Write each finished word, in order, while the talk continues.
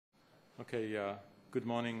Okay, good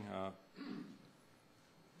morning.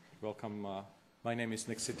 Welcome. My name is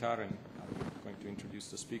Nick Sitar, and I'm going to introduce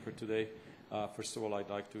the speaker today. First of all, I'd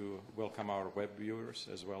like to welcome our web viewers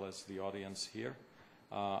as well as the audience here.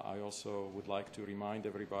 I also would like to remind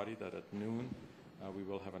everybody that at noon we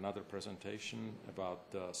will have another presentation about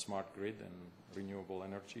smart grid and renewable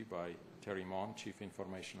energy by Terry Mon, Chief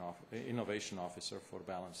Innovation Officer for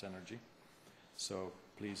Balance Energy. So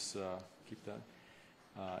please keep that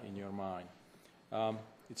in your mind.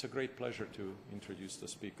 It's a great pleasure to introduce the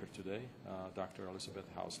speaker today, Dr. Elizabeth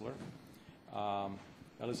Hausler.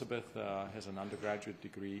 Elizabeth has an undergraduate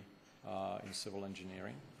degree in civil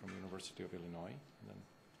engineering from the University of Illinois. And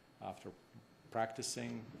then after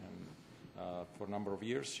practicing for a number of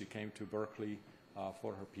years, she came to Berkeley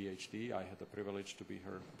for her PhD. I had the privilege to be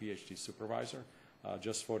her PhD supervisor.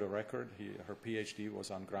 Just for the record, her PhD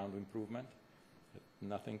was on ground improvement.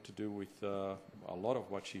 Nothing to do with a lot of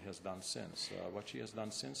what she has done since. What she has done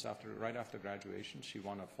since, right after graduation, she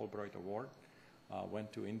won a Fulbright Award,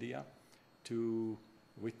 went to India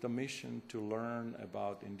with the mission to learn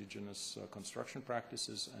about indigenous construction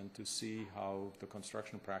practices and to see how the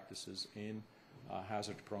construction practices in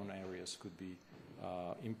hazard-prone areas could be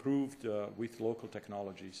improved with local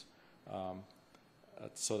technologies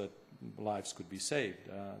so that lives could be saved.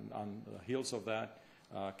 On the heels of that,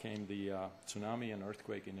 came the tsunami and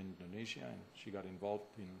earthquake in Indonesia, and she got involved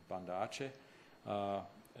in Banda Aceh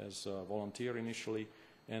as a volunteer initially,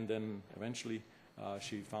 and then eventually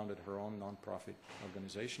she founded her own nonprofit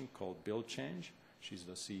organization called Build Change. She's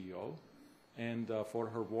the CEO, and for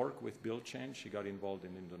her work with Build Change, she got involved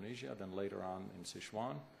in Indonesia, then later on in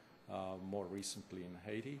Sichuan, more recently in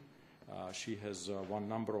Haiti. She has won a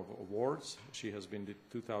number of awards. She has been the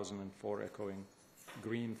 2004 Echoing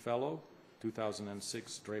Green Fellow,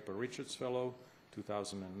 2006 Draper Richards Fellow,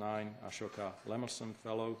 2009 Ashoka-Lemelson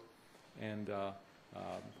Fellow, and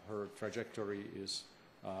her trajectory is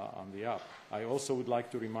on the up. I also would like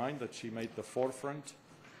to remind that she made the Forefront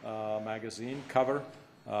magazine cover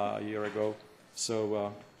a year ago,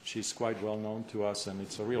 so she's quite well known to us, and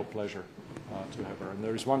it's a real pleasure to have her. And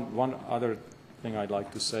there is one other thing I'd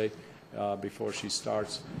like to say before she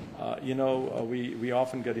starts. We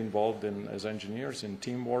often get involved as engineers in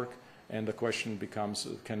teamwork, and the question becomes,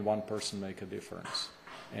 can one person make a difference?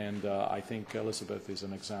 And I think Elizabeth is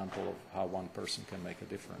an example of how one person can make a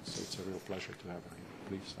difference. So it's a real pleasure to have her here.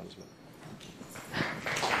 Please, Elizabeth.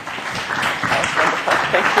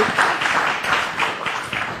 Thank you.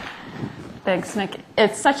 Thanks, Nick.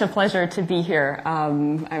 It's such a pleasure to be here.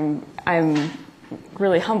 I'm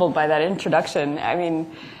really humbled by that introduction. I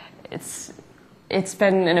mean, it's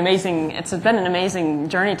been an amazing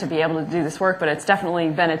journey to be able to do this work, but it's definitely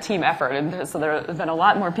been a team effort, and so there have been a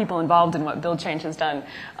lot more people involved in what Build Change has done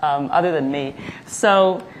other than me.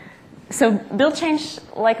 So Build Change,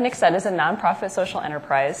 like Nick said, is a nonprofit social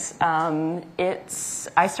enterprise.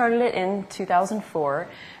 I started it in 2004,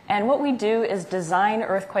 and what we do is design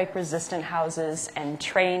earthquake-resistant houses and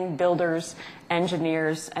train builders,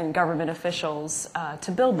 engineers, and government officials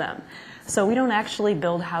to build them. So we don't actually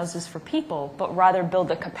build houses for people, but rather build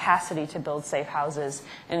the capacity to build safe houses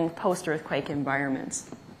in post-earthquake environments.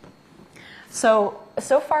 So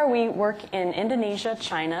far we work in Indonesia,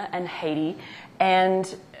 China, and Haiti,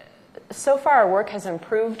 and so far our work has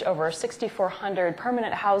improved over 6,400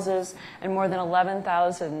 permanent houses and more than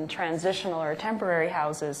 11,000 transitional or temporary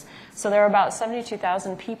houses. So there are about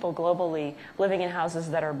 72,000 people globally living in houses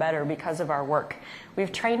that are better because of our work.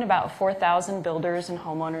 We've trained about 4,000 builders and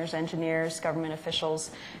homeowners, engineers, government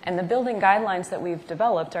officials, and the building guidelines that we've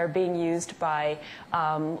developed are being used by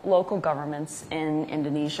local governments in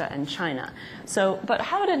Indonesia and China. But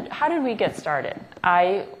how did we get started?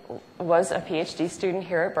 I was a PhD student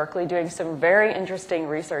here at Berkeley doing some very interesting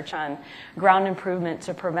research on ground improvement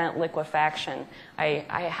to prevent liquefaction. I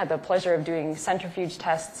had the pleasure of doing centrifuge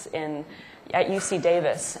tests at UC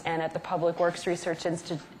Davis and at the Public Works Research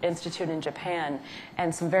Institute in Japan,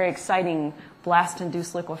 and some very exciting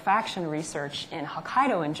blast-induced liquefaction research in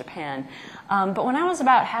Hokkaido in Japan. But when I was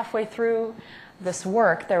about halfway through this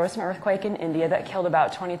work, there was an earthquake in India that killed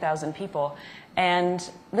about 20,000 people. And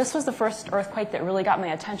this was the first earthquake that really got my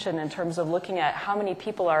attention in terms of looking at how many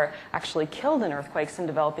people are actually killed in earthquakes in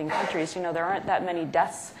developing countries. You know, there aren't that many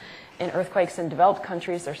deaths in earthquakes in developed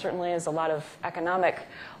countries. There certainly is a lot of economic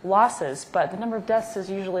losses, but the number of deaths is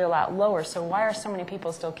usually a lot lower. So why are so many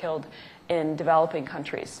people still killed in developing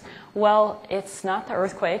countries? Well, it's not the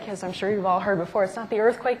earthquake, as I'm sure you've all heard before. It's not the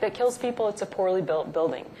earthquake that kills people, it's a poorly built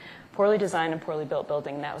building. Poorly designed and poorly built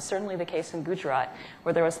building. And that was certainly the case in Gujarat,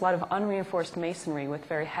 where there was a lot of unreinforced masonry with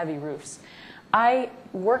very heavy roofs. I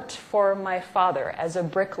worked for my father as a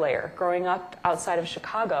bricklayer growing up outside of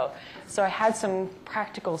Chicago. So I had some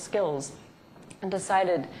practical skills and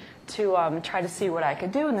decided to try to see what I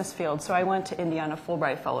could do in this field. So I went to India on a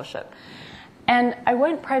Fulbright fellowship. And I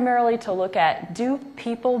went primarily to look at, do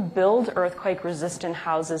people build earthquake-resistant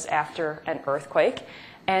houses after an earthquake?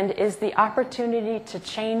 And is the opportunity to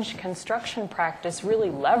change construction practice really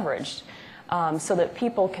leveraged so that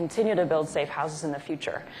people continue to build safe houses in the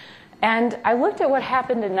future? And I looked at what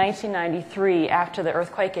happened in 1993 after the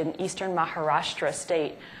earthquake in eastern Maharashtra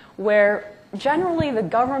state, where generally the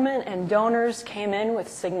government and donors came in with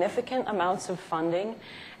significant amounts of funding,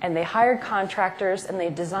 and they hired contractors, and they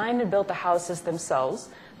designed and built the houses themselves,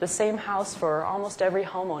 the same house for almost every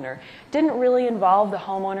homeowner. Didn't really involve the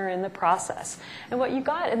homeowner in the process. And what you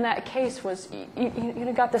got in that case was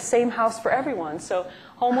you got the same house for everyone. So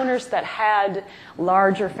homeowners that had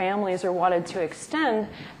larger families or wanted to extend,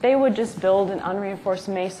 they would just build an unreinforced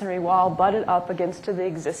masonry wall butted up against the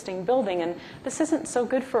existing building. And this isn't so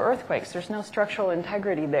good for earthquakes. There's no structural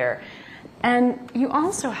integrity there. And you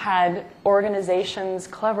also had organizations,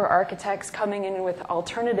 clever architects coming in with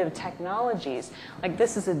alternative technologies. Like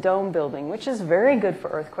this is a dome building, which is very good for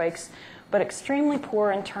earthquakes, but extremely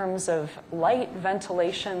poor in terms of light,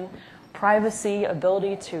 ventilation, privacy,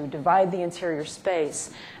 ability to divide the interior space.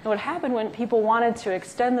 And what happened when people wanted to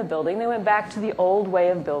extend the building, they went back to the old way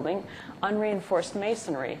of building, unreinforced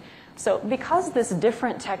masonry. So because this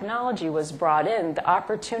different technology was brought in, the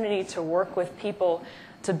opportunity to work with people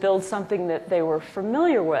to build something that they were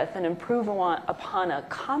familiar with and improve upon a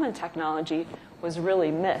common technology was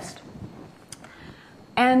really missed.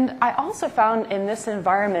 And I also found in this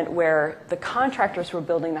environment where the contractors were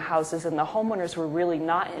building the houses and the homeowners were really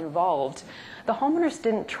not involved, the homeowners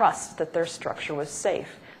didn't trust that their structure was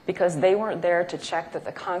safe because they weren't there to check that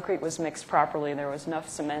the concrete was mixed properly and there was enough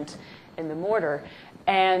cement in the mortar.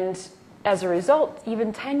 And as a result,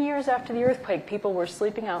 even 10 years after the earthquake, people were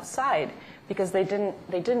sleeping outside because they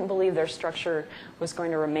didn't believe their structure was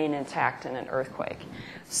going to remain intact in an earthquake.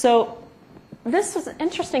 So this was an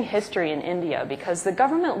interesting history in India because the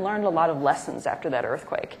government learned a lot of lessons after that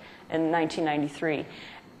earthquake in 1993.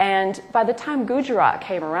 And by the time Gujarat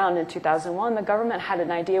came around in 2001, the government had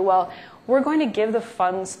an idea, well, we're going to give the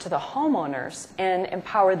funds to the homeowners and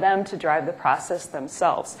empower them to drive the process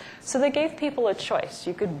themselves. So they gave people a choice.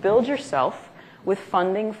 You could build yourself with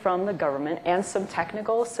funding from the government and some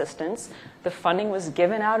technical assistance. The funding was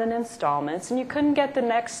given out in installments, and you couldn't get the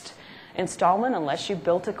next installment unless you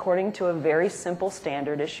built according to a very simple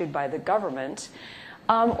standard issued by the government.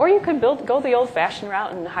 Or you could go the old-fashioned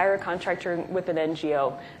route and hire a contractor with an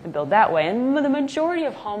NGO and build that way. And the majority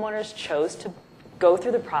of homeowners chose to go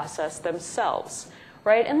through the process themselves,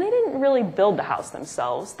 right? And they didn't really build the house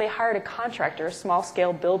themselves. They hired a contractor, a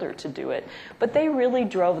small-scale builder, to do it. But they really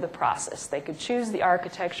drove the process. They could choose the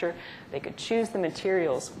architecture. They could choose the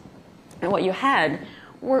materials. And what you had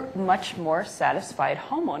were much more satisfied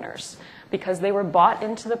homeowners because they were bought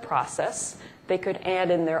into the process. They could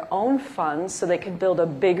add in their own funds so they could build a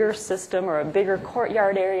bigger system or a bigger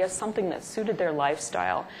courtyard area, something that suited their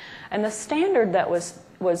lifestyle. And the standard that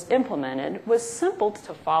was implemented was simple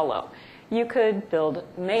to follow. You could build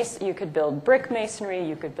brick masonry,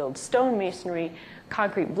 you could build stone masonry,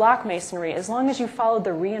 concrete block masonry. As long as you followed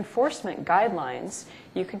the reinforcement guidelines,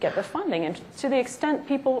 you could get the funding. And to the extent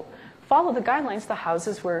people followed the guidelines, the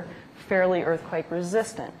houses were fairly earthquake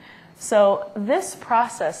resistant. So this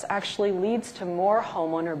process actually leads to more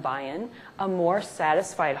homeowner buy-in, a more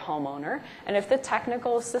satisfied homeowner, and if the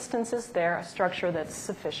technical assistance is there, a structure that's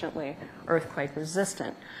sufficiently earthquake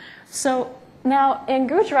resistant. So now in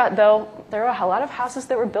Gujarat, though, there are a lot of houses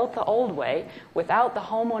that were built the old way without the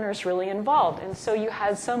homeowners really involved. And so you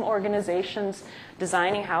had some organizations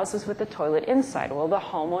designing houses with the toilet inside. Well, the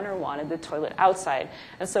homeowner wanted the toilet outside.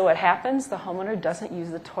 And so what happens? The homeowner doesn't use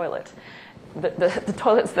the toilet. The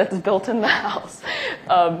toilets that's built in the house.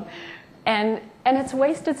 And it's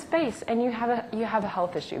wasted space, and you have a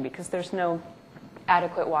health issue because there's no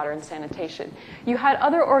adequate water and sanitation. You had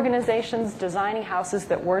other organizations designing houses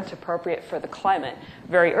that weren't appropriate for the climate.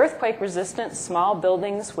 Very earthquake resistant, small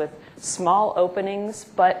buildings with small openings,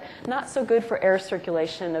 but not so good for air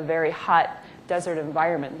circulation in a very hot desert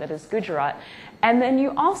environment that is Gujarat. And then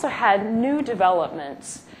you also had new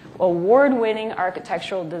developments, award-winning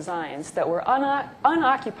architectural designs that were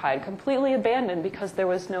unoccupied, completely abandoned because there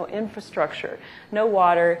was no infrastructure, no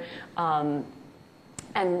water,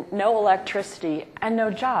 and no electricity, and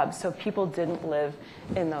no jobs, so people didn't live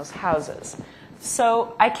in those houses.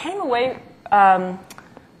 So I came away,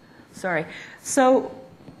 so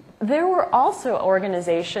there were also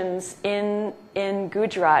organizations in in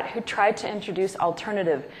Gujarat who tried to introduce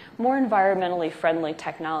alternative, more environmentally friendly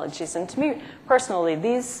technologies. And to me, personally,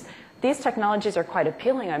 these technologies are quite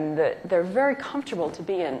appealing. I mean, they're very comfortable to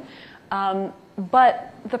be in.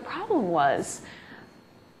 But the problem was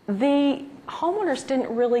the homeowners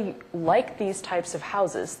didn't really like these types of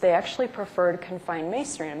houses. They actually preferred confined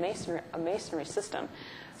masonry, a masonry system.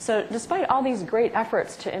 So despite all these great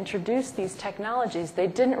efforts to introduce these technologies, they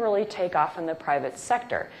didn't really take off in the private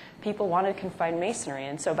sector. People wanted confined masonry,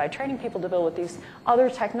 and so by training people to build with these other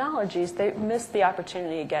technologies, they missed the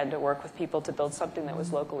opportunity again to work with people to build something that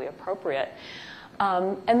was locally appropriate.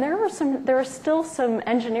 And there were still some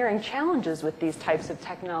engineering challenges with these types of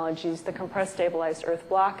technologies, the compressed stabilized earth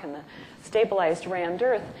block and the stabilized rammed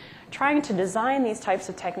earth. Trying to design these types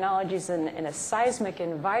of technologies in a seismic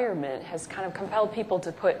environment has kind of compelled people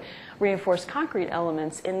to put reinforced concrete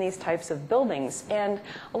elements in these types of buildings. And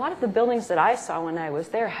a lot of the buildings that I saw when I was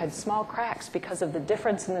there had small cracks because of the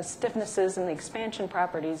difference in the stiffnesses and the expansion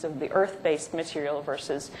properties of the earth-based material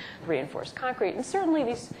versus reinforced concrete. And certainly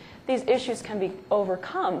these issues can be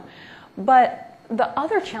overcome. But the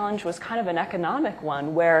other challenge was kind of an economic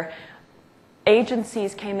one, where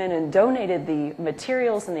agencies came in and donated the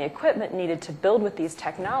materials and the equipment needed to build with these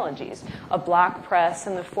technologies, a block press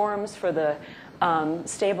and the forms for the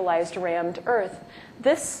stabilized rammed earth.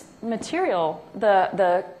 This material,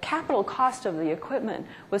 the capital cost of the equipment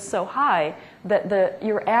was so high that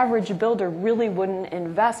your average builder really wouldn't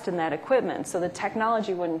invest in that equipment, so the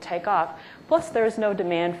technology wouldn't take off. Plus, there's no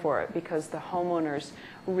demand for it because the homeowners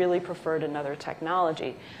really preferred another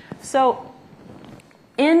technology. So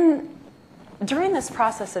during this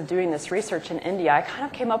process of doing this research in India, I kind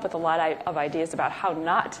of came up with a lot of ideas about how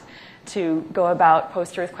not to go about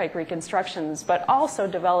post-earthquake reconstructions, but also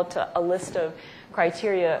developed a list of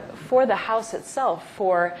criteria for the house itself,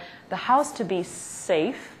 for the house to be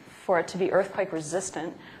safe, for it to be earthquake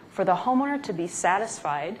resistant, for the homeowner to be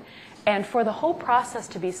satisfied, and for the whole process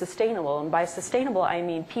to be sustainable. And by sustainable, I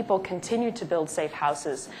mean people continue to build safe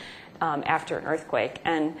houses after an earthquake.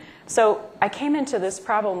 And so I came into this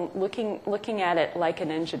problem looking at it like an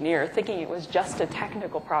engineer, thinking it was just a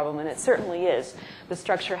technical problem, and it certainly is. The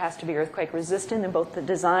structure has to be earthquake resistant in both the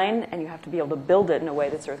design, and you have to be able to build it in a way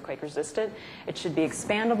that's earthquake resistant. It should be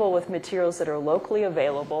expandable with materials that are locally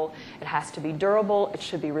available. It has to be durable. It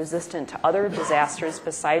should be resistant to other disasters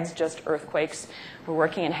besides just earthquakes. We're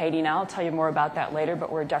working in Haiti now. I'll tell you more about that later,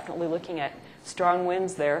 but we're definitely looking at strong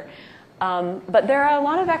winds there. But there are a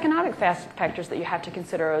lot of economic factors that you have to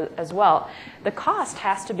consider as well. The cost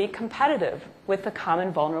has to be competitive with the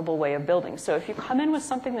common vulnerable way of building. So if you come in with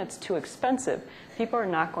something that's too expensive, people are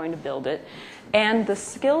not going to build it. And the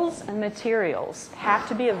skills and materials have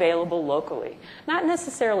to be available locally. Not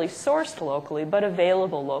necessarily sourced locally, but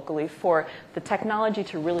available locally for the technology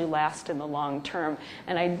to really last in the long term.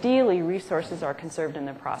 And ideally, resources are conserved in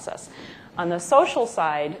the process. On the social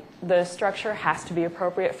side, the structure has to be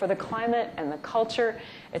appropriate for the climate and the culture.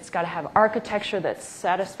 It's got to have architecture that's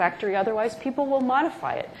satisfactory, otherwise people will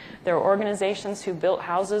modify it. There are organizations who built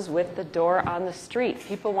houses with the door on the street.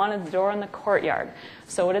 People wanted the door in the courtyard.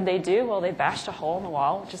 So what did they do? Well, they bashed a hole in the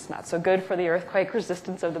wall, which is not so good for the earthquake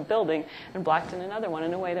resistance of the building, and blocked in another one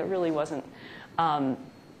in a way that really wasn't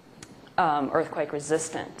earthquake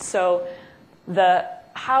resistant. So the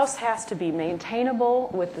house has to be maintainable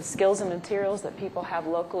with the skills and materials that people have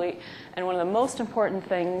locally. And one of the most important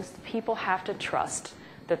things, people have to trust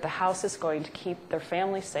that the house is going to keep their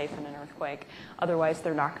family safe in an earthquake. Otherwise,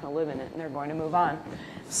 they're not going to live in it and they're going to move on.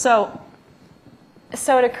 So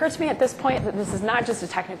it occurred to me at this point that this is not just a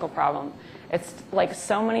technical problem. It's like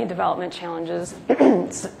so many development challenges,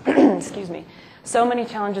 excuse me, so many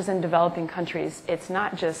challenges in developing countries. It's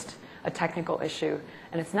not just a technical issue,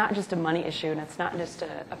 and it's not just a money issue, and it's not just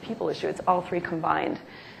a people issue. It's all three combined.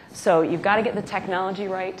 So you've got to get the technology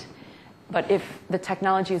right, but if the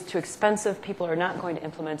technology is too expensive, people are not going to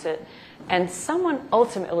implement it. And someone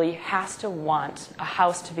ultimately has to want a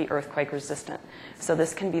house to be earthquake resistant. So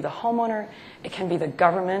this can be the homeowner, it can be the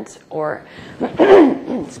government, or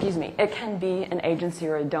excuse me, it can be an agency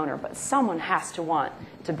or a donor, but someone has to want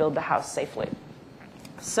to build the house safely.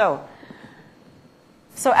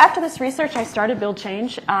 So after this research, I started Build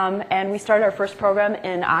Change, and we started our first program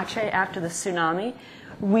in Aceh after the tsunami.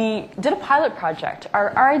 We did a pilot project.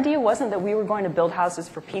 Our idea wasn't that we were going to build houses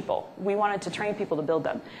for people. We wanted to train people to build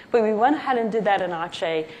them. But we went ahead and did that in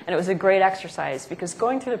Aceh, and it was a great exercise because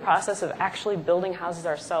going through the process of actually building houses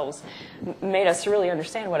ourselves made us really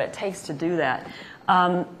understand what it takes to do that.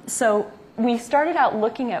 So we started out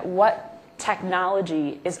looking at what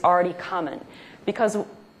technology is already common, because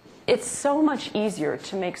it's so much easier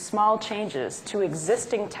to make small changes to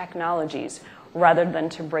existing technologies rather than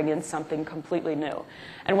to bring in something completely new.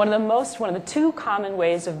 And one of the two common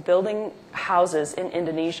ways of building houses in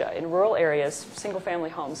Indonesia, in rural areas,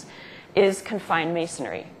 single-family homes, is confined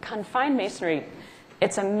masonry. Confined masonry,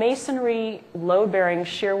 it's a masonry load-bearing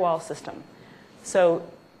shear wall system. So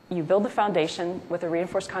you build the foundation with a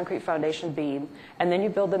reinforced concrete foundation beam, and then you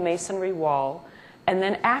build the masonry wall. And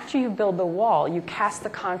then after you build the wall, you cast the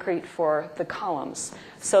concrete for the columns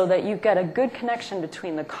so that you get a good connection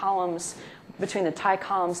between the columns, between the tie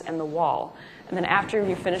columns and the wall. And then after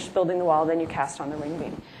you finish building the wall, then you cast on the ring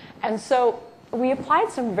beam. And so we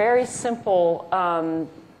applied some very simple,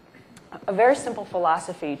 a very simple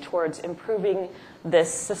philosophy towards improving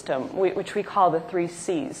this system, which we call the 3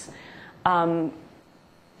 C's.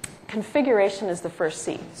 Configuration is the first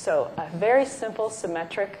C. So a very simple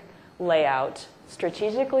symmetric layout,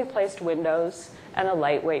 strategically placed windows, and a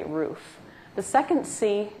lightweight roof. The second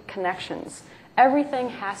C, connections. Everything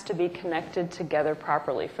has to be connected together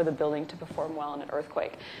properly for the building to perform well in an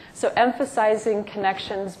earthquake. So emphasizing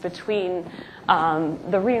connections between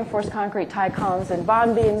the reinforced concrete tie columns and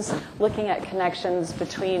bond beams, looking at connections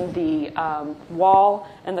between the wall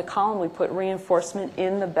and the column. We put reinforcement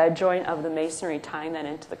in the bed joint of the masonry, tying that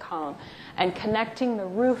into the column, and connecting the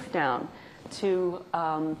roof down to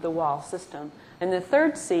the wall system. And the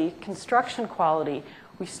third C, construction quality.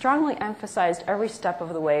 We strongly emphasized every step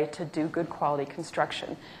of the way to do good quality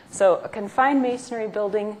construction. So a confined masonry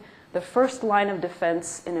building, the first line of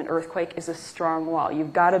defense in an earthquake is a strong wall.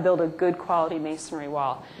 You've got to build a good quality masonry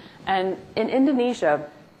wall. And in Indonesia,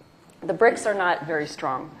 the bricks are not very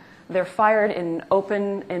strong. They're fired in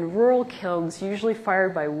rural kilns, usually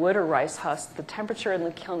fired by wood or rice husk. The temperature in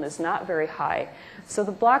the kiln is not very high. So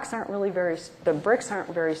the bricks aren't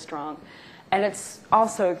very strong. And it's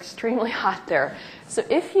also extremely hot there. So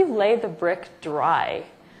if you lay the brick dry,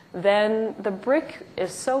 then the brick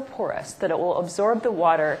is so porous that it will absorb the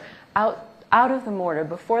water out of the mortar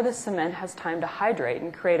before the cement has time to hydrate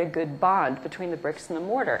and create a good bond between the bricks and the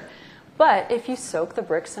mortar. But if you soak the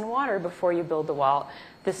bricks in water before you build the wall,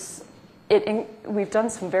 we've done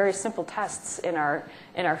some very simple tests in our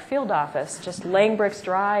field office, just laying bricks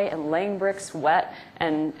dry and laying bricks wet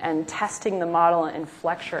and testing the model in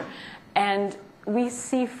flexure. And we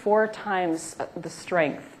see 4 times the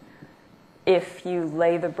strength if you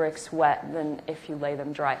lay the bricks wet than if you lay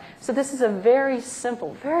them dry. So this is a very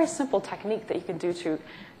simple technique that you can do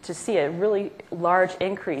to see a really large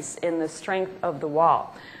increase in the strength of the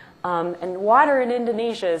wall. And water in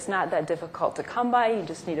Indonesia is not that difficult to come by. You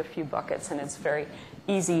just need a few buckets, and it's very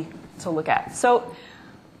easy to look at. So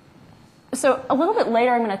a little bit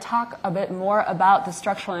later, I'm going to talk a bit more about the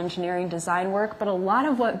structural engineering design work, but a lot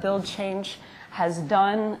of what Build Change has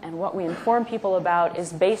done and what we inform people about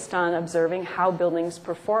is based on observing how buildings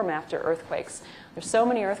perform after earthquakes. There's so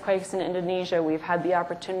many earthquakes in Indonesia. We've had the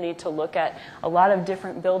opportunity to look at a lot of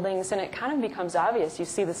different buildings, and it kind of becomes obvious. You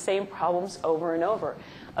see the same problems over and over.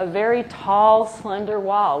 A very tall, slender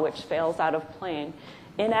wall which fails out of plane,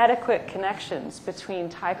 inadequate connections between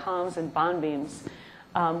tie columns and bond beams,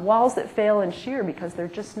 walls that fail in shear because they're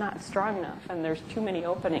just not strong enough and there's too many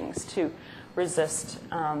openings to resist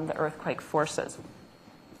the earthquake forces.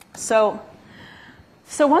 So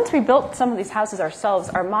once we built some of these houses ourselves,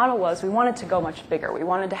 our model was we wanted to go much bigger. We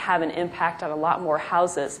wanted to have an impact on a lot more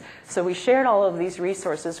houses. So we shared all of these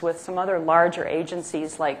resources with some other larger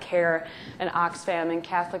agencies like CARE and Oxfam and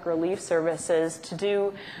Catholic Relief Services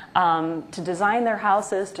to design their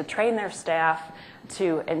houses, to train their staff,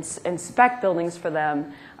 to inspect buildings for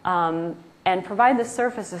them, and provide the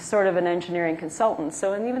service as sort of an engineering consultant.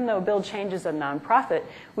 So even though Build Change is a nonprofit,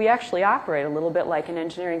 we actually operate a little bit like an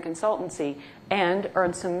engineering consultancy and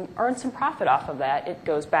earn some profit off of that. It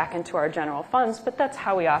goes back into our general funds, but that's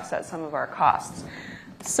how we offset some of our costs.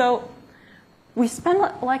 So we spend,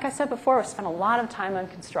 like I said before, we spend a lot of time on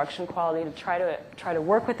construction quality to try to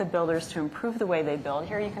work with the builders to improve the way they build.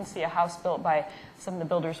 Here you can see a house built by some of the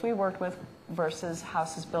builders we worked with versus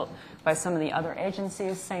houses built by some of the other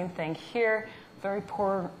agencies. Same thing here. Very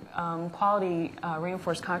poor quality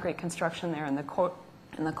reinforced concrete construction there in the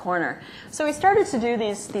corner. So we started to do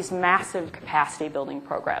these massive capacity building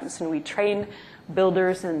programs, and we trained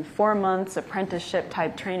builders in 4 months apprenticeship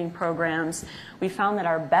type training programs. We found that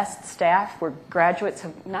our best staff were graduates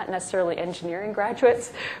of, not necessarily engineering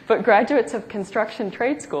graduates, but graduates of construction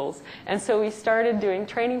trade schools. And so we started doing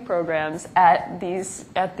training programs at these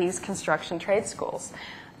construction trade schools.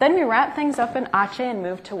 Then we wrapped things up in Aceh and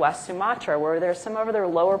moved to West Sumatra, where there's some other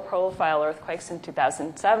lower profile earthquakes in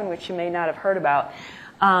 2007, which you may not have heard about.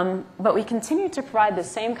 But we continue to provide the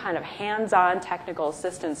same kind of hands-on technical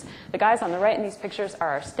assistance. The guys on the right in these pictures are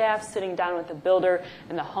our staff sitting down with the builder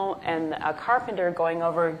and a carpenter going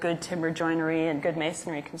over good timber joinery and good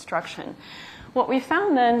masonry construction. What we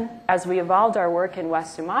found then, as we evolved our work in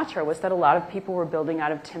West Sumatra, was that a lot of people were building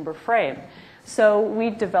out of timber frame. So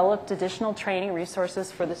we developed additional training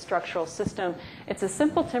resources for the structural system. It's a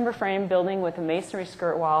simple timber frame building with a masonry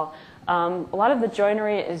skirt wall. A lot of the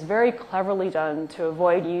joinery is very cleverly done to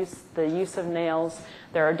avoid the use of nails.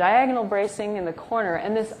 There are diagonal bracing in the corner,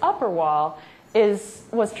 and this upper wall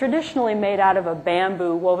was traditionally made out of a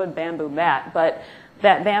woven bamboo mat, but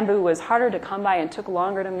that bamboo was harder to come by and took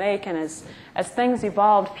longer to make, and as things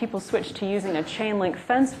evolved, people switched to using a chain link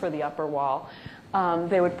fence for the upper wall.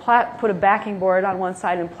 They would put a backing board on one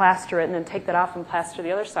side and plaster it, and then take that off and plaster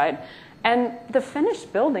the other side. And the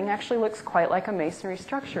finished building actually looks quite like a masonry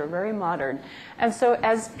structure, very modern. And so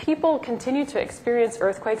as people continue to experience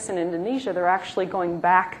earthquakes in Indonesia, they're actually going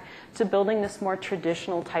back to building this more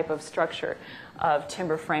traditional type of structure of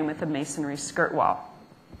timber frame with a masonry skirt wall.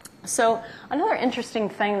 So another interesting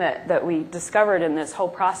thing that we discovered in this whole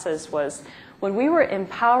process was when we were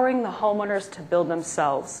empowering the homeowners to build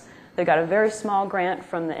themselves, they got a very small grant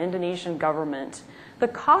from the Indonesian government. The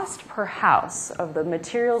cost per house of the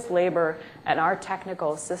materials, labor, and our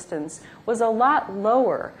technical assistance was a lot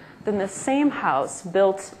lower than the same house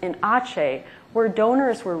built in Aceh, where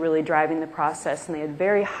donors were really driving the process, and they had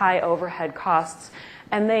very high overhead costs,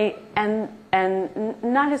 and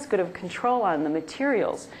not as good of control on the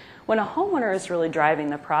materials. When a homeowner is really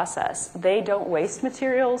driving the process, they don't waste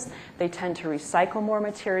materials, they tend to recycle more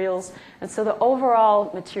materials, and so the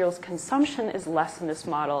overall materials consumption is less in this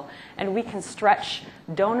model, and we can stretch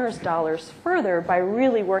donors' dollars further by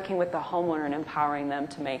really working with the homeowner and empowering them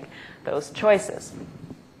to make those choices.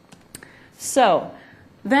 So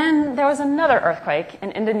then there was another earthquake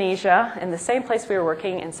in Indonesia, in the same place we were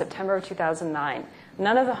working in September of 2009.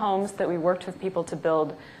 None of the homes that we worked with people to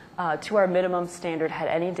build to our minimum standard had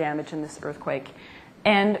any damage in this earthquake.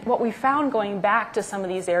 And what we found going back to some of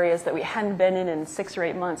these areas that we hadn't been in 6 or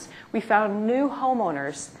 8 months, we found new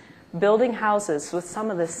homeowners building houses with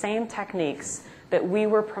some of the same techniques that we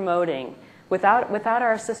were promoting without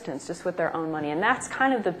our assistance, just with their own money. And that's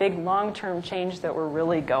kind of the big long-term change that we're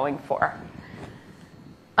really going for.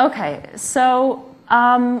 Okay, so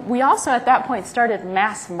we also at that point started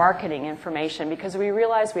mass marketing information because we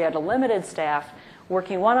realized we had a limited staff.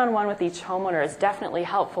 Working one-on-one with each homeowner is definitely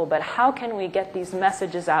helpful, but how can we get these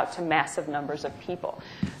messages out to massive numbers of people?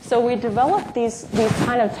 So we developed these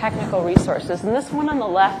kind of technical resources, and this one on the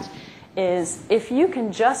left is if you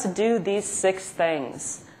can just do these 6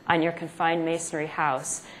 things on your confined masonry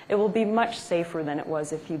house, it will be much safer than it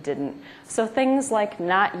was if you didn't. So things like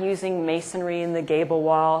not using masonry in the gable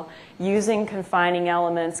wall, using confining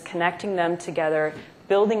elements, connecting them together,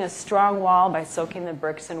 building a strong wall by soaking the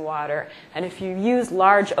bricks in water. And if you use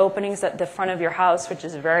large openings at the front of your house, which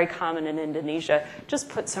is very common in Indonesia, just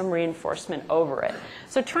put some reinforcement over it.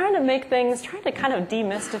 So trying to kind of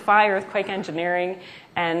demystify earthquake engineering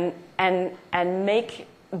and make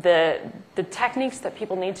the techniques that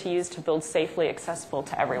people need to use to build safely accessible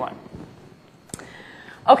to everyone.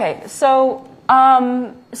 Okay, so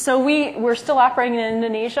we're still operating in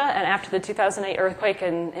Indonesia, and after the 2008 earthquake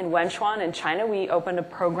in Wenchuan in China, we opened a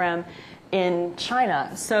program in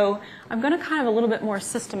China. So I'm going to kind of a little bit more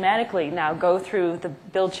systematically now go through the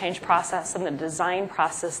build change process and the design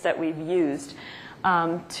process that we've used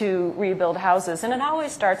to rebuild houses. And it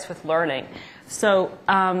always starts with learning. So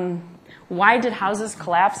why did houses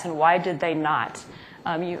collapse and why did they not?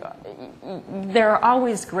 There are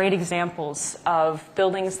always great examples of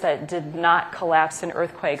buildings that did not collapse in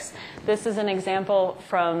earthquakes. This is an example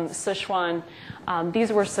from Sichuan.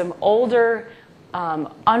 These were some older,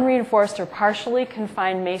 unreinforced or partially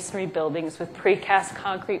confined masonry buildings with precast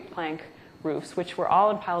concrete plank roofs, which were all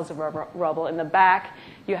in piles of rubble. In the back,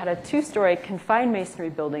 you had a 2-story confined masonry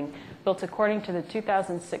building built according to the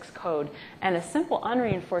 2006 code, and a simple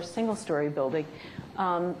unreinforced single-story building,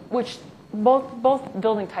 which both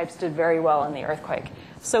building types did very well in the earthquake.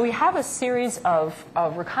 So we have a series of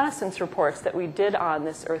reconnaissance reports that we did on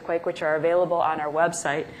this earthquake, which are available on our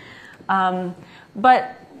website.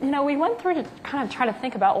 But we went through to kind of try to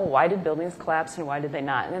think about, well, why did buildings collapse and why did they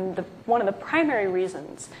not? And one of the primary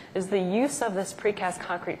reasons is the use of this precast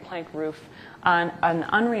concrete plank roof on an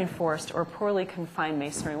unreinforced or poorly confined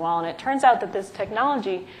masonry wall. And it turns out that this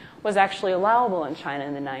technology was actually allowable in China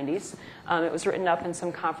in the 90s. It was written up in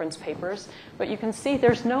some conference papers. But you can see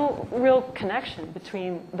there's no real connection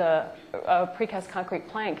between the precast concrete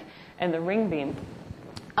plank and the ring beam.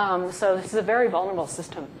 So this is a very vulnerable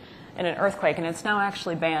system in an earthquake, and it's now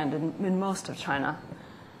actually banned in most of China.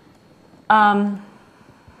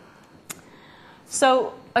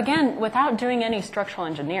 So again, without doing any structural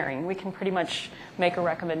engineering, we can pretty much make a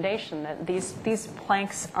recommendation that these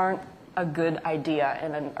planks aren't a good idea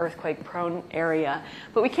in an earthquake-prone area.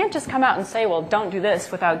 But we can't just come out and say, well, don't do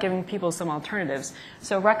this without giving people some alternatives.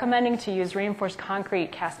 So recommending to use reinforced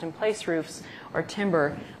concrete cast-in-place roofs or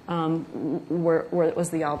timber was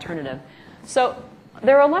the alternative. So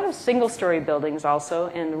there are a lot of single-story buildings also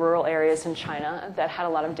in rural areas in China that had a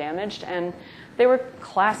lot of damage, and they were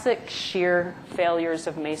classic shear failures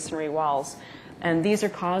of masonry walls. And these are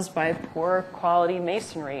caused by poor quality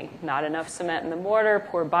masonry, not enough cement in the mortar,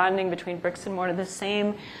 poor bonding between bricks and mortar, the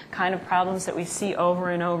same kind of problems that we see over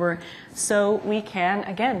and over. So we can,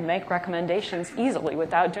 again, make recommendations easily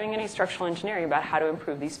without doing any structural engineering about how to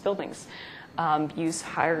improve these buildings. Use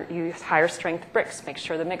higher strength bricks, make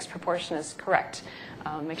sure the mix proportion is correct.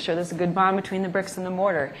 Make sure there's a good bond between the bricks and the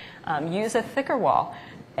mortar. Use a thicker wall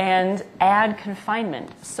and add confinement.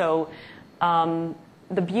 So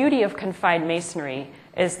the beauty of confined masonry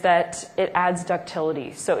is that it adds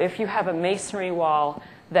ductility. So if you have a masonry wall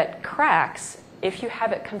that cracks, if you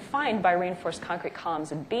have it confined by reinforced concrete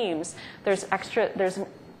columns and beams, there's an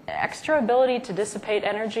extra ability to dissipate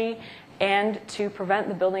energy and to prevent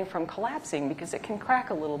the building from collapsing, because it can crack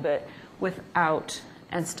a little bit without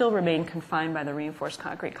and still remain confined by the reinforced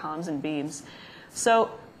concrete columns and beams.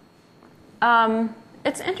 So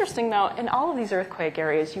it's interesting, though, in all of these earthquake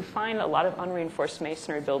areas, you find a lot of unreinforced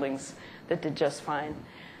masonry buildings that did just fine.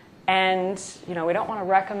 And, we don't want to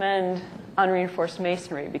recommend unreinforced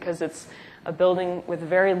masonry because it's a building with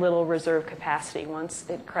very little reserve capacity. Once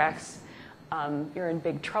it cracks, you're in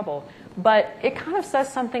big trouble. But it kind of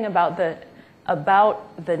says something about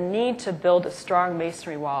the need to build a strong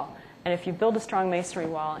masonry wall. And if you build a strong masonry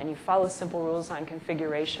wall and you follow simple rules on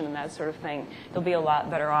configuration and that sort of thing, you'll be a lot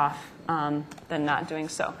better off than not doing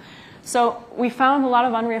so. So we found a lot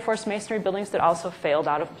of unreinforced masonry buildings that also failed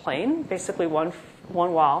out of plane, basically one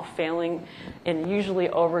wall failing and usually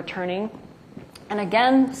overturning. And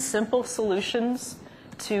again, simple solutions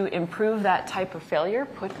to improve that type of failure: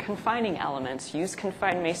 put confining elements, use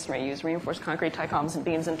confined masonry, use reinforced concrete tie columns and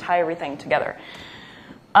beams, and tie everything together.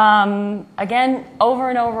 Again, over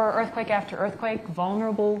and over, earthquake after earthquake,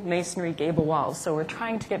 vulnerable masonry gable walls. So we're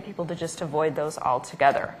trying to get people to just avoid those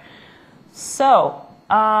altogether. So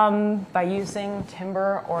by using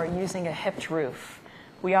timber or using a hipped roof.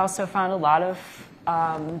 We also found a lot of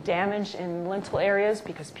damage in lintel areas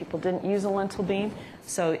because people didn't use a lintel beam.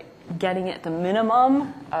 So getting at the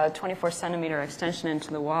minimum, a 24-centimeter extension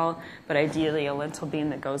into the wall, but ideally a lintel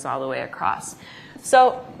beam that goes all the way across.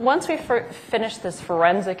 So once we finish this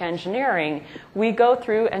forensic engineering, we go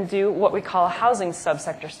through and do what we call a housing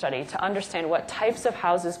subsector study to understand what types of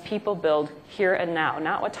houses people build here and now.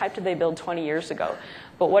 Not what type did they build 20 years ago,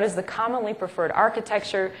 but what is the commonly preferred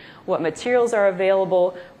architecture, what materials are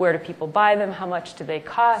available, where do people buy them, how much do they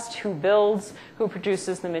cost, who builds, who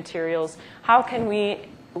produces the materials, how can we,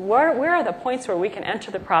 where are the points where we can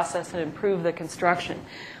enter the process and improve the construction.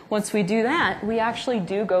 Once we do that, we actually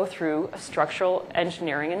do go through a structural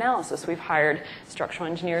engineering analysis. We've hired structural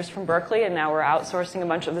engineers from Berkeley, and now we're outsourcing a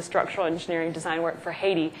bunch of the structural engineering design work for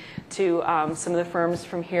Haiti to some of the firms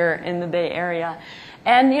from here in the Bay Area.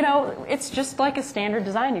 And, it's just like a standard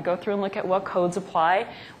design. You go through and look at what codes apply,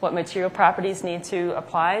 what material properties need to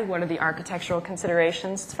apply, what are the architectural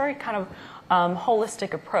considerations. It's a very kind of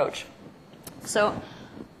holistic approach. So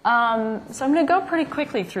I'm going to go pretty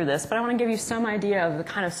quickly through this, but I want to give you some idea of the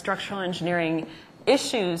kind of structural engineering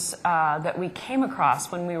issues that we came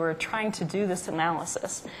across when we were trying to do this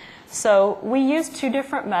analysis. So we used two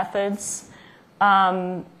different methods.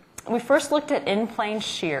 We first looked at in-plane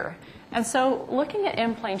shear. And so looking at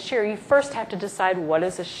in-plane shear, you first have to decide what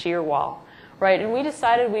is a shear wall, right? And we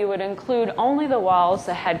decided we would include only the walls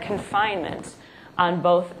that had confinement on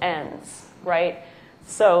both ends, right?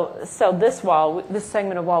 So this wall, this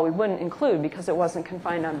segment of wall, we wouldn't include because it wasn't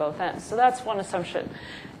confined on both ends. So that's one assumption.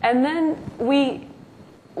 And then we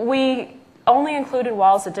only included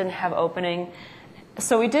walls that didn't have opening.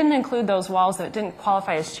 So we didn't include those walls that didn't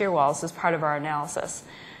qualify as shear walls as part of our analysis.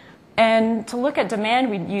 And to look at demand,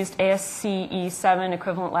 we used ASCE 7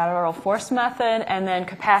 equivalent lateral force method, and then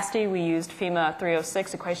capacity, we used FEMA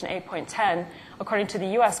 306 equation 8.10 according to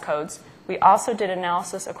the US codes. We also did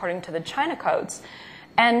analysis according to the China codes.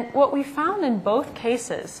 And what we found in both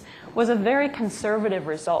cases was a very conservative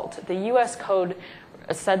result. The US code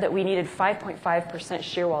said that we needed 5.5%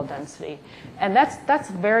 shear wall density. And that's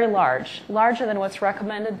very large, larger than what's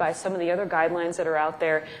recommended by some of the other guidelines that are out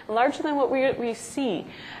there, larger than what we see.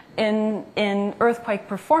 in earthquake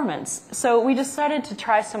performance. So we decided to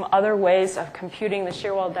try some other ways of computing the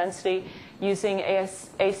shear wall density using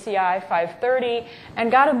ACI 530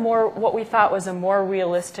 and got what we thought was a more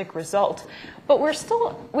realistic result. But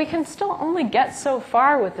we can still only get so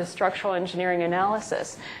far with the structural engineering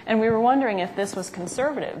analysis. And we were wondering if this was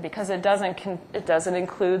conservative because it doesn't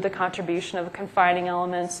include the contribution of the confining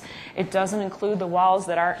elements. It doesn't include the walls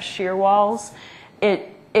that aren't shear walls.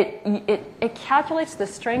 It calculates the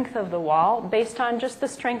strength of the wall based on just the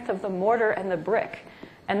strength of the mortar and the brick.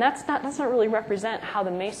 And that doesn't really represent how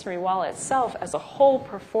the masonry wall itself as a whole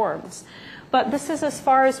performs. But this is as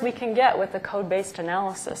far as we can get with the code-based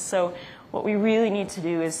analysis. So what we really need to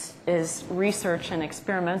do is research and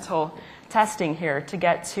experimental testing here to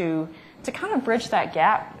get to kind of bridge that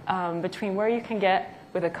gap between where you can get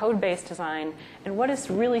with a code-based design and what is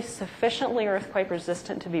really sufficiently earthquake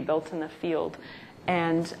resistant to be built in the field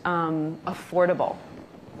and affordable.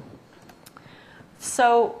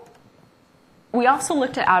 So we also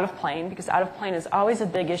looked at out of plane because out of plane is always a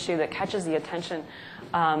big issue that catches the attention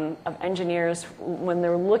of engineers when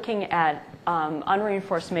they're looking at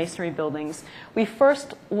unreinforced masonry buildings. We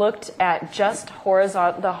first looked at just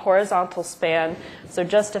the horizontal span, so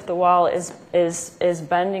just if the wall is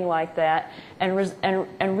bending like that,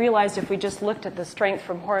 and realized if we just looked at the strength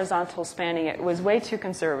from horizontal spanning, it was way too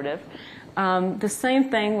conservative. The same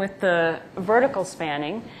thing with the vertical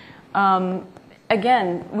spanning.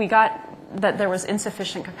 Again, we got that there was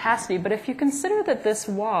insufficient capacity, but if you consider that this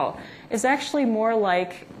wall is actually more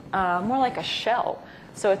like a shell,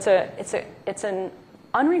 so it's an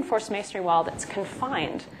unreinforced masonry wall that's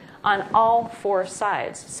confined on all four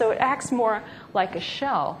sides, so it acts more like a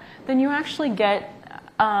shell, then you actually get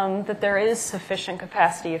that there is sufficient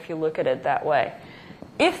capacity if you look at it that way.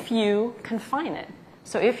 If you confine it,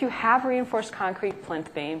 so if you have reinforced concrete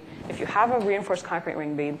plinth beam, if you have a reinforced concrete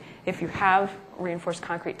ring beam, if you have reinforced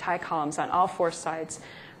concrete tie columns on all four sides,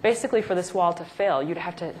 basically for this wall to fail, you'd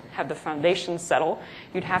have to have the foundation settle,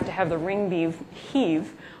 you'd have to have the ring beam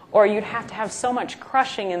heave, or you'd have to have so much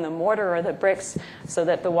crushing in the mortar or the bricks so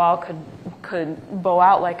that the wall could bow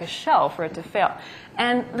out like a shell for it to fail.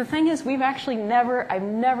 And the thing is, I've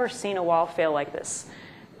never seen a wall fail like this.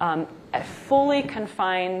 A fully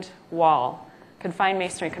confined wall, confined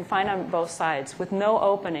masonry, confined on both sides, with no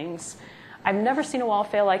openings. I've never seen a wall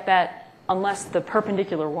fail like that unless the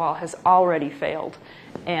perpendicular wall has already failed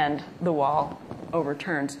and the wall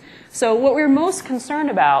overturns. So what we're most concerned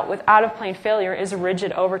about with out-of-plane failure is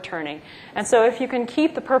rigid overturning. And so if you can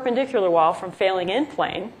keep the perpendicular wall from failing in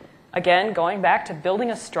plane, again, going back to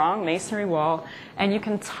building a strong masonry wall, and you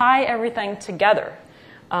can tie everything together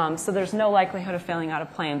so there's no likelihood of failing out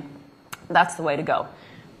of plane, that's the way to go.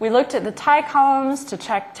 We looked at the tie columns to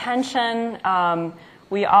check tension.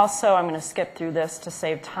 We also, I'm going to skip through this to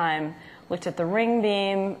save time, looked at the ring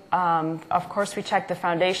beam. Of course, we checked the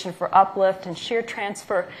foundation for uplift and shear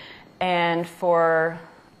transfer, and for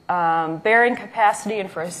bearing capacity, and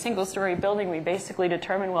for a single-story building, we basically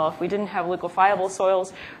determined, well, if we didn't have liquefiable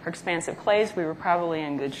soils or expansive clays, we were probably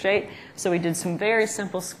in good shape. So we did some very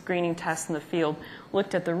simple screening tests in the field,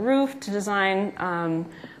 looked at the roof to design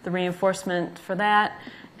the reinforcement for that.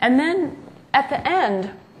 And then at the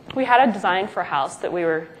end, we had a design for a house that we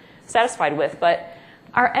were satisfied with, but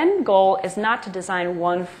our end goal is not to design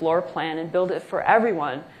one floor plan and build it for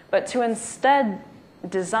everyone, but to instead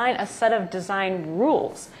design a set of design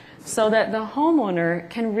rules so that the homeowner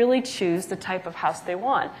can really choose the type of house they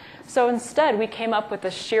want. So instead, we came up with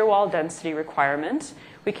a shear wall density requirement.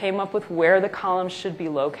 We came up with where the columns should be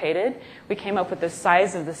located. We came up with the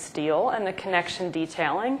size of the steel and the connection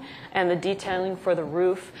detailing and the detailing for the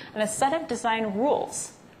roof, and a set of design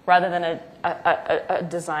rules rather than a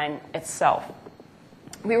design itself.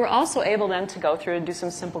 We were also able then to go through and do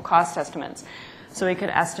some simple cost estimates. So we could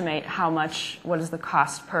estimate what is the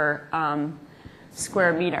cost per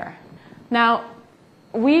square meter. Now,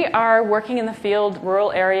 we are working in the field,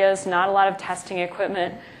 rural areas, not a lot of testing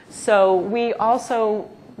equipment. So we also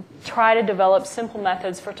try to develop simple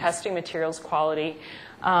methods for testing materials quality.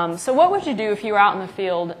 So what would you do if you were out in the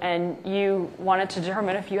field and you wanted to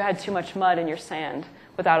determine if you had too much mud in your sand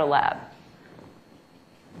without a lab?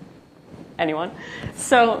 Anyone?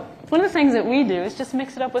 So one of the things that we do is just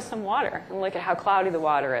mix it up with some water and look at how cloudy the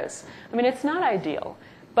water is. I mean, it's not ideal,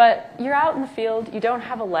 but you're out in the field, you don't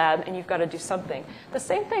have a lab, and you've got to do something. The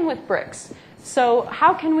same thing with bricks. So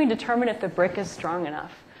how can we determine if the brick is strong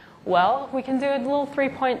enough? Well, we can do a little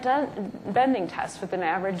 3-point bending test with an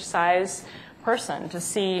average size person to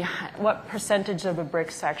see what percentage of the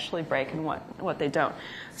bricks actually break and what they don't.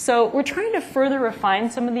 So we're trying to further refine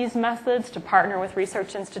some of these methods to partner with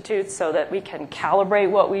research institutes so that we can calibrate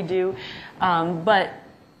what we do. But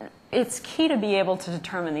it's key to be able to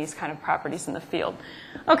determine these kind of properties in the field.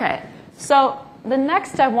 Okay, so the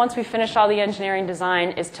next step once we finish all the engineering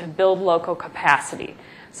design is to build local capacity.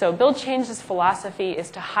 So Build Change's philosophy is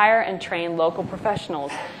to hire and train local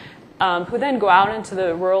professionals who then go out into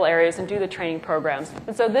the rural areas and do the training programs.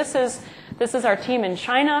 And so this is our team in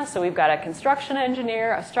China. So we've got a construction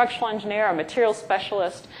engineer, a structural engineer, a materials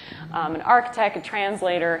specialist, an architect, a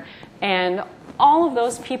translator, and all of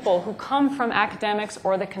those people who come from academics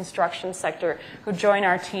or the construction sector who join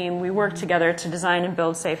our team. We work together to design and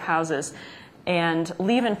build safe houses and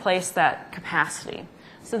leave in place that capacity.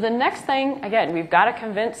 So the next thing, again, we've got to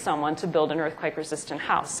convince someone to build an earthquake-resistant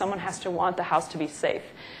house. Someone has to want the house to be safe.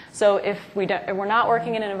 So if we're not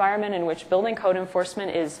working in an environment in which building code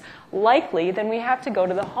enforcement is likely, then we have to go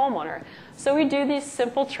to the homeowner. So we do these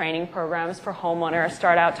simple training programs for homeowners,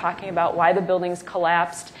 start out talking about why the buildings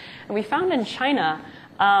collapsed. And we found in China,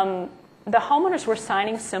 the homeowners were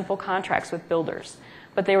signing simple contracts with builders,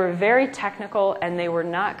 but they were very technical and they were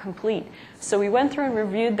not complete. So we went through and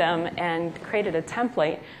reviewed them and created a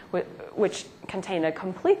template which contained a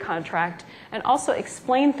complete contract and also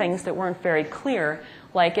explained things that weren't very clear,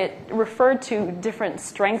 like it referred to different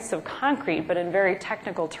strengths of concrete, but in very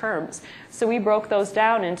technical terms. So we broke those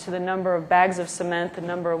down into the number of bags of cement, the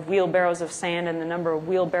number of wheelbarrows of sand, and the number of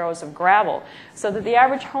wheelbarrows of gravel, so that the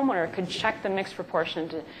average homeowner could check the mix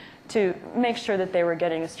proportion to make sure that they were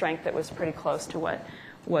getting a strength that was pretty close to what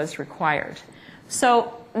was required.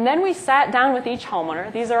 So then we sat down with each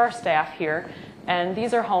homeowner. These are our staff here, and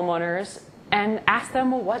these are homeowners, and asked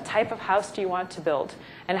them, well, what type of house do you want to build?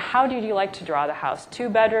 And how do you like to draw the house? 2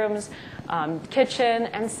 bedrooms, kitchen,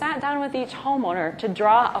 and sat down with each homeowner to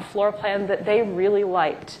draw a floor plan that they really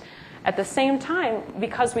liked. At the same time,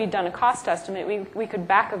 because we'd done a cost estimate, we could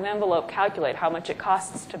back of envelope calculate how much it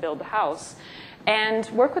costs to build the house and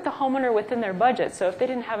work with the homeowner within their budget. So if they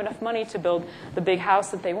didn't have enough money to build the big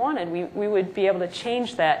house that they wanted, we would be able to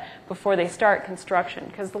change that before they start construction.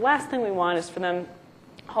 Because the last thing we want is for them,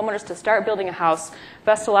 homeowners, to start building a house,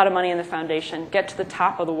 invest a lot of money in the foundation, get to the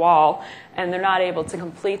top of the wall, and they're not able to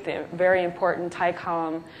complete the very important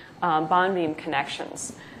tie-column bond beam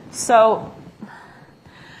connections. So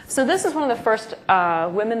this is one of the first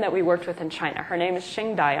women that we worked with in China. Her name is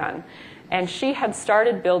Xing Daiyan. And she had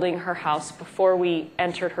started building her house before we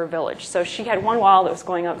entered her village. So she had one wall that was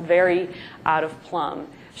going up very out of plumb.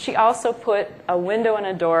 She also put a window and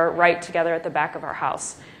a door right together at the back of our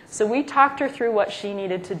house. So we talked her through what she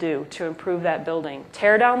needed to do to improve that building.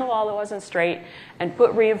 Tear down the wall that wasn't straight and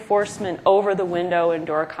put reinforcement over the window and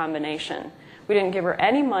door combination. We didn't give her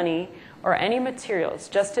any money or any materials,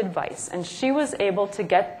 just advice. And she was able to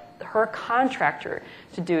get her contractor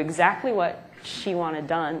to do exactly what she wanted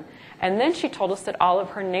done. And then she told us that all of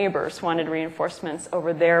her neighbors wanted reinforcements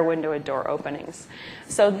over their window and door openings.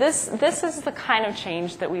 So this is the kind of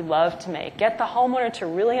change that we love to make. Get the homeowner to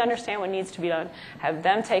really understand what needs to be done, have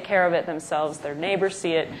them take care of it themselves, their neighbors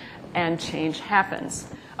see it, and change happens.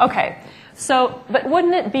 Okay, so, but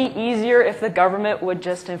wouldn't it be easier if the government would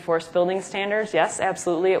just enforce building standards? Yes,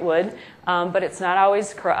 absolutely it would. But it's not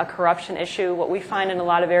always a corruption issue. What we find in a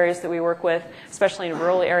lot of areas that we work with, especially in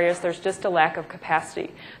rural areas, there's just a lack of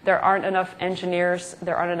capacity. There aren't enough engineers.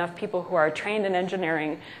 There aren't enough people who are trained in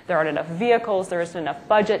engineering. There aren't enough vehicles. There isn't enough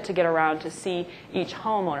budget to get around to see each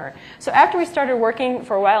homeowner. So after we started working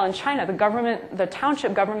for a while in China, the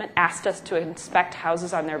township government asked us to inspect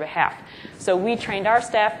houses on their behalf. So we trained our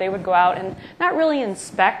staff. They would go out and not really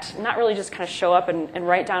inspect, not really just kind of show up and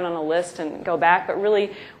write down on a list and go back, but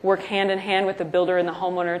really work hand in hand with the builder and the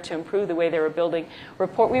homeowner to improve the way they were building.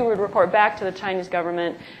 We would report back to the Chinese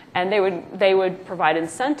government, and they would provide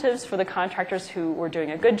incentives for the contractors who were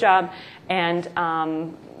doing a good job, and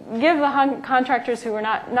give the contractors who were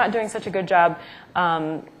not doing such a good job,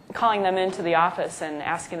 calling them into the office and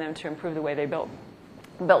asking them to improve the way they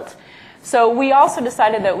built. So we also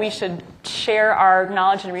decided that we should share our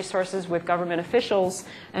knowledge and resources with government officials,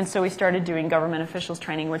 and so we started doing government officials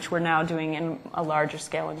training, which we're now doing in a larger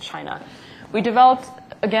scale in China. We developed,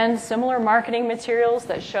 again, similar marketing materials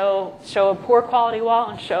that show a poor quality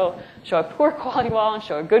wall and show a poor quality wall and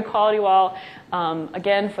show a good quality wall.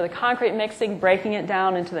 Again, for the concrete mixing, breaking it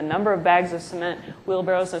down into the number of bags of cement,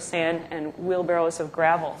 wheelbarrows of sand, and wheelbarrows of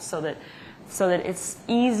gravel, so that it's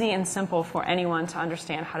easy and simple for anyone to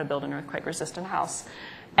understand how to build an earthquake-resistant house.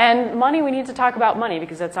 And money, we need to talk about money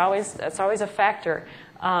because that's always a factor.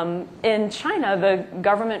 In China, the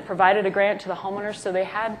government provided a grant to the homeowners, so they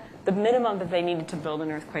had the minimum that they needed to build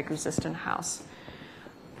an earthquake-resistant house.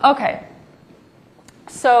 Okay,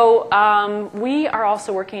 so we are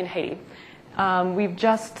also working in Haiti. We've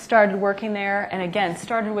just started working there, and again,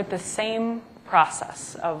 started with the same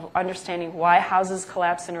process of understanding why houses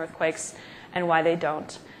collapse in earthquakes and why they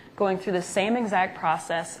don't. Going through the same exact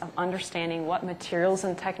process of understanding what materials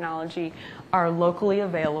and technology are locally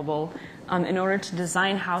available in order to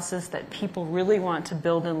design houses that people really want to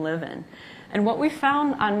build and live in. And what we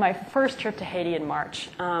found on my first trip to Haiti in March,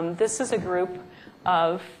 this is a group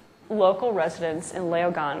of local residents in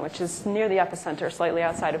Léogâne, which is near the epicenter, slightly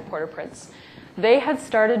outside of Port-au-Prince. They had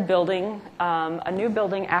started building a new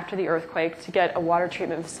building after the earthquake to get a water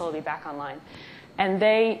treatment facility back online. And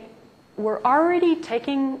they were already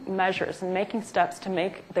taking measures and making steps to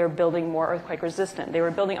make their building more earthquake resistant. They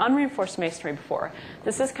were building unreinforced masonry before.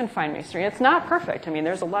 This is confined masonry. It's not perfect. I mean,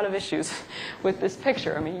 there's a lot of issues with this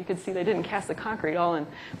picture. I mean, you can see they didn't cast the concrete all in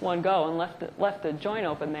one go and left the joint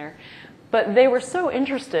open there. But they were so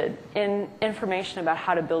interested in information about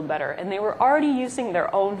how to build better, and they were already using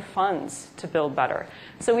their own funds to build better.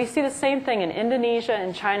 So we see the same thing in Indonesia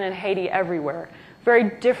and China and Haiti everywhere.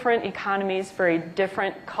 Very different economies, very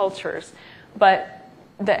different cultures. But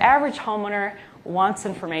the average homeowner wants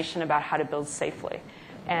information about how to build safely.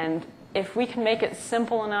 And if we can make it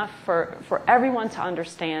simple enough for everyone to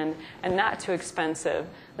understand and not too expensive,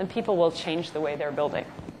 then people will change the way they're building.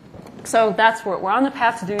 So that's where we're on the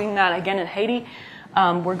path to doing that again in Haiti.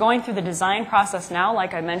 We're going through the design process now.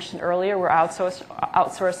 Like I mentioned earlier, we're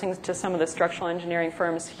outsourcing to some of the structural engineering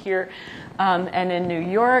firms here and in New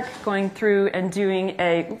York, going through and doing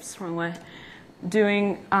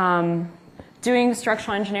doing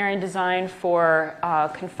structural engineering design for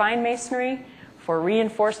confined masonry, for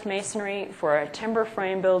reinforced masonry, for a timber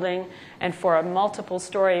frame building, and for a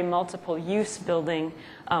multiple-story, multiple-use building,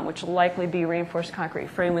 which will likely be reinforced concrete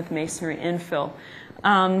frame with masonry infill.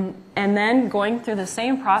 And then going through the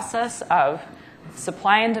same process of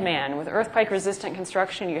supply and demand. With earthquake-resistant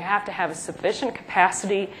construction, you have to have a sufficient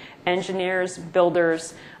capacity, engineers,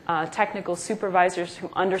 builders, technical supervisors who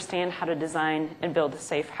understand how to design and build a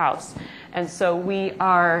safe house. And so we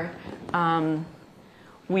are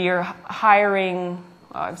hiring,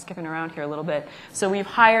 I'm skipping around here a little bit. So we've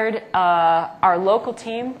hired our local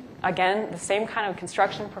team. Again, the same kind of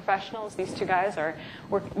construction professionals. These two guys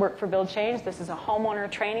work for Build Change. This is a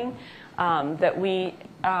homeowner training that one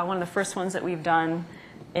of the first ones that we've done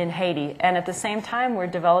in Haiti. And at the same time, we're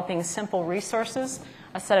developing simple resources,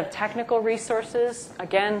 a set of technical resources.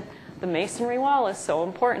 Again, the masonry wall is so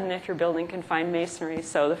important if you're building confined masonry.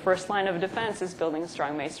 So the first line of defense is building a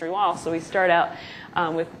strong masonry wall. So we start out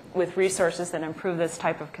with resources that improve this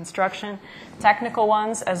type of construction, technical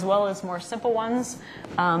ones as well as more simple ones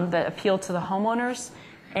that appeal to the homeowners.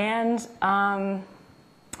 And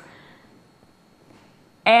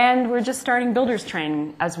we're just starting builders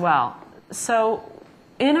training as well. So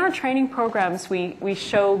in our training programs, we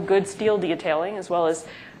show good steel detailing as well as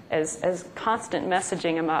constant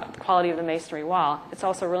messaging about the quality of the masonry wall. It's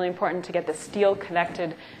also really important to get the steel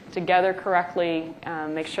connected together correctly,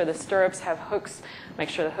 make sure the stirrups have hooks, make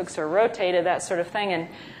sure the hooks are rotated, that sort of thing. And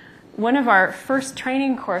one of our first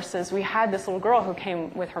training courses, we had this little girl who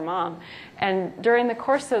came with her mom. And during the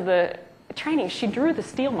course of the training, she drew the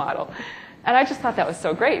steel model. And I just thought that was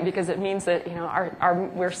so great because it means that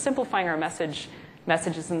we're simplifying our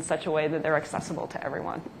messages in such a way that they're accessible to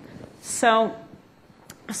everyone. So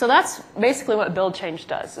that's basically what Build Change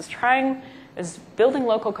does, is building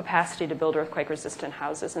local capacity to build earthquake-resistant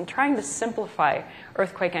houses and trying to simplify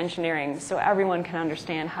earthquake engineering so everyone can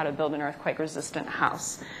understand how to build an earthquake-resistant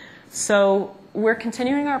house. So we're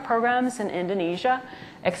continuing our programs in Indonesia,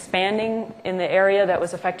 expanding in the area that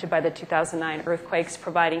was affected by the 2009 earthquakes,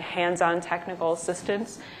 providing hands-on technical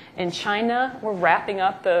assistance. In China, we're wrapping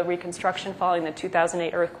up the reconstruction following the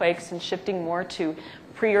 2008 earthquakes and shifting more to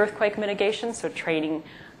pre-earthquake mitigation, so training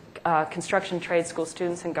construction trade school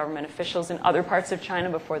students and government officials in other parts of China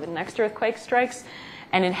before the next earthquake strikes.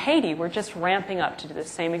 And in Haiti, we're just ramping up to do the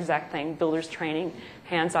same exact thing, builders training,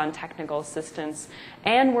 hands-on technical assistance,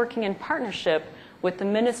 and working in partnership with the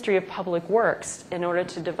Ministry of Public Works in order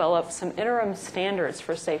to develop some interim standards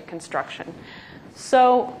for safe construction.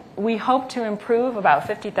 So we hope to improve about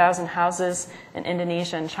 50,000 houses in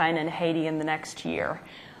Indonesia and China and Haiti in the next year.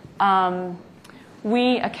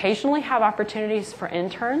 We occasionally have opportunities for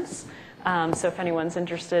interns. So if anyone's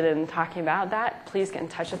interested in talking about that, please get in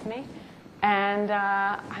touch with me. And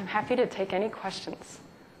I'm happy to take any questions.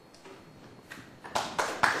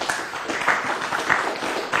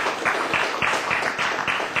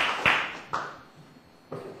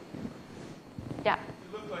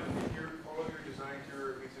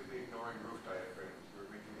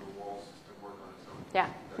 Yeah,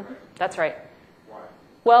 that's right. Why?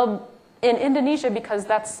 Well, in Indonesia, because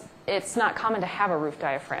it's not common to have a roof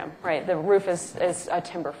diaphragm, right? The roof is a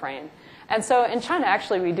timber frame. And so in China,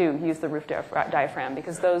 actually, we do use the roof diaphragm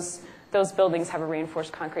because those buildings have a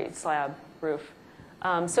reinforced concrete slab roof.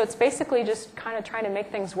 So it's basically just kind of trying to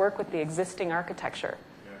make things work with the existing architecture.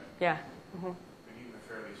 Yeah. Mm-hmm. And even a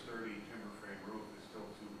fairly sturdy timber frame roof is still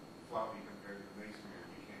too floppy compared to the masonry.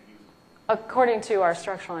 You can't use it. According to our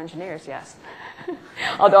structural engineers, yes.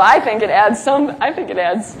 Although I think it adds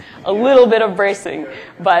a little bit of bracing,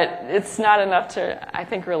 but it's not enough to, I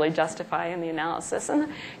think, really justify in the analysis.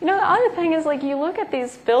 And the other thing is, like, you look at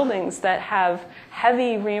these buildings that have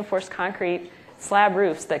heavy reinforced concrete slab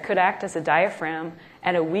roofs that could act as a diaphragm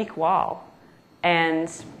and a weak wall,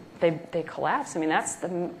 and they collapse. I mean, that's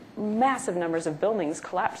the massive numbers of buildings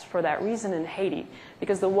collapsed for that reason in Haiti,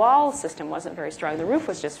 because the wall system wasn't very strong. The roof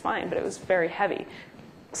was just fine, but it was very heavy.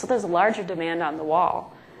 So there's a larger demand on the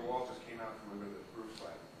wall. The wall just came out from under the roof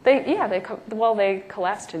slab. They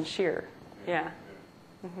collapsed in shear. Yeah.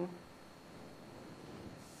 Mm-hmm.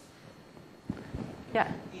 Yeah.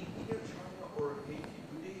 In either China or Haiti,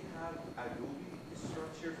 do they have adobe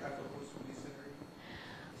structures as opposed to masonry?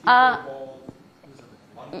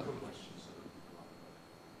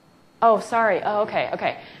 Oh, sorry. Oh,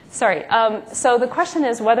 okay. Sorry. So the question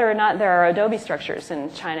is whether or not there are adobe structures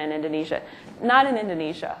in China and Indonesia. Not in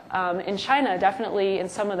Indonesia. In China, definitely in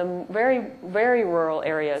some of the very, very rural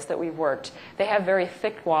areas that we've worked, they have very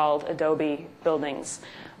thick-walled adobe buildings.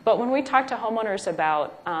 But when we talk to homeowners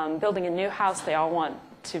about building a new house, they all want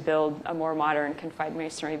to build a more modern confined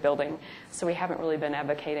masonry building. So we haven't really been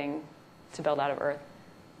advocating to build out of earth.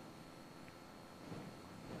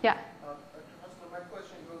 Yeah? Hausler, my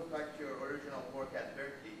question goes back to your original work at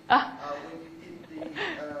Berkeley. When you did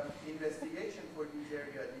the investigation for this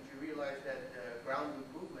area, did you realize that ground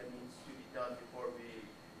improvement needs to be done before we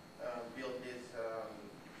build these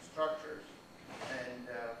structures? And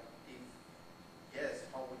if yes,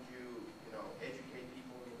 how would you educate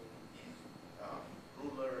people in these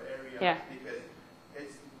rural areas? Yeah. Because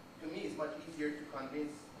to me, it's much easier to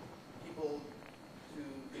convince people to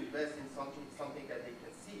invest in something that they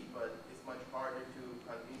can see, but it's much harder to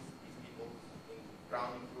convince these people in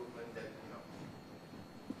ground improvement that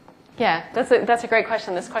Yeah, that's a great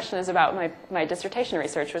question. This question is about my dissertation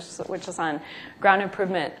research, which is on ground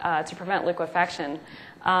improvement to prevent liquefaction.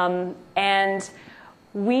 And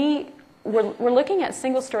we're looking at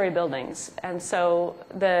single-story buildings, and so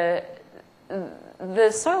the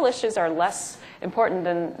soil issues are less important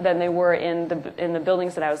than they were in the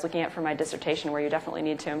buildings that I was looking at for my dissertation, where you definitely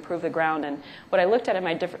need to improve the ground. And what I looked at in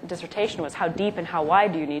my dissertation was how deep and how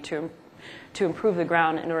wide do you need to improve the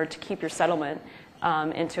ground in order to keep your settlement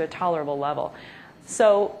into a tolerable level.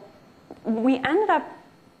 So we ended up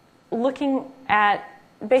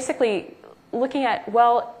basically looking at,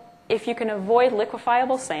 well, if you can avoid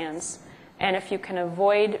liquefiable sands and if you can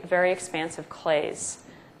avoid very expansive clays,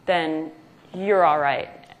 then you're all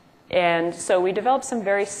right. And so we developed some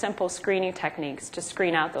very simple screening techniques to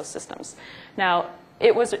screen out those systems. Now,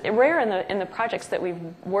 it was rare in the projects that we've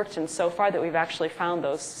worked in so far that we've actually found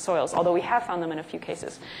those soils, although we have found them in a few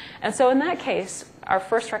cases. And so in that case, our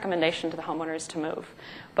first recommendation to the homeowner is to move.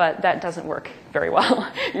 But that doesn't work very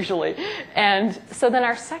well, usually. And so then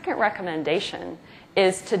our second recommendation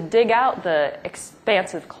is to dig out the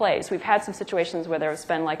expansive clays. We've had some situations where there's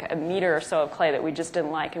been like a meter or so of clay that we just didn't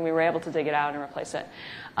like, and we were able to dig it out and replace it.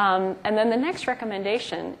 And then the next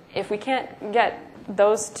recommendation, if we can't get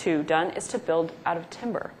those two done, is to build out of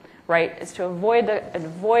timber, right? Is to avoid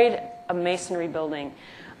a masonry building,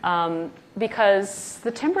 because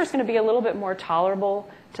the timber is going to be a little bit more tolerable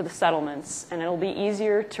to the settlements, and it'll be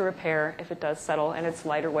easier to repair if it does settle, and it's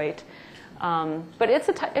lighter weight. But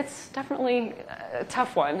it's definitely a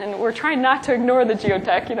tough one, and we're trying not to ignore the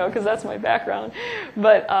geotech, because that's my background.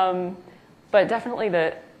 But definitely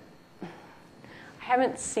I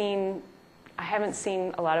haven't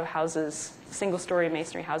seen a lot of houses, single-story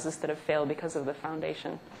masonry houses, that have failed because of the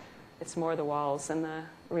foundation. It's more the walls and the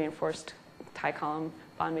reinforced tie column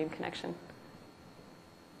bond beam connection.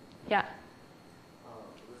 Yeah.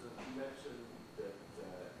 You mentioned that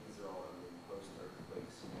these are all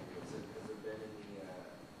post-earthquakes. Has there been any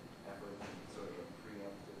effort in sort of a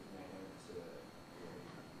preemptive manner to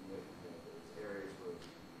make those areas where we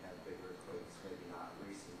have big earthquakes, maybe not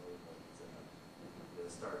recently, but to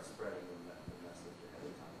start spreading the message ahead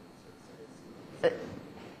of time?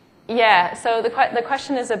 Yeah, so the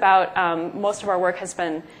question is about most of our work has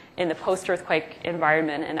been in the post-earthquake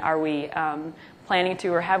environment, and are we planning to,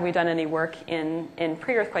 or have we done any work in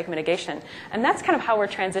pre-earthquake mitigation? And that's kind of how we're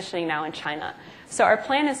transitioning now in China. So our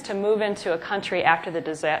plan is to move into a country after the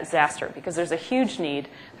disaster because there's a huge need,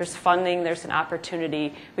 there's funding, there's an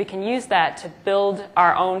opportunity. We can use that to build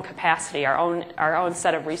our own capacity, our own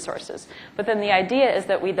set of resources. But then the idea is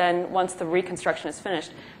that we then, once the reconstruction is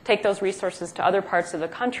finished, take those resources to other parts of the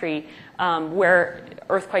country where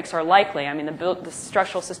earthquakes are likely. I mean, the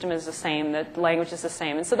structural system is the same, the language is the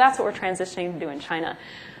same. And so that's what we're transitioning to do in China.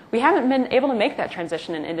 We haven't been able to make that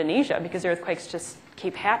transition in Indonesia because the earthquakes just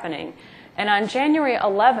keep happening. And on January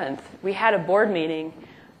 11th, we had a board meeting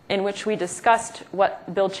in which we discussed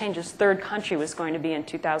what Bill Change's third country was going to be in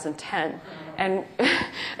 2010. And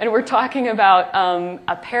we're talking about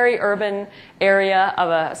a peri-urban area of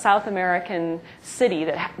a South American city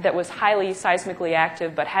that was highly seismically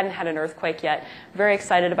active but hadn't had an earthquake yet. Very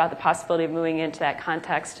excited about the possibility of moving into that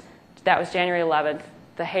context. That was January 11th.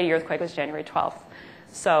 The Haiti earthquake was January 12th.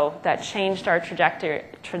 So that changed our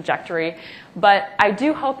trajectory. But I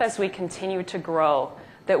do hope as we continue to grow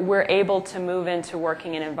that we're able to move into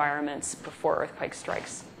working in environments before earthquake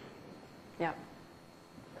strikes. Yeah.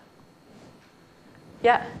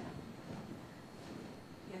 Yeah.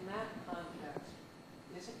 In that context,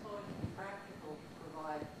 is it going to be practical to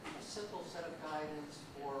provide a simple set of guidance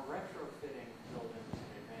for retrofitting buildings in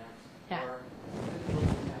advance? Yeah. Or do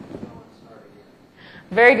buildings have to go and start again?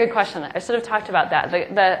 Very good question. I should have talked about that.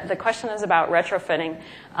 The question is about retrofitting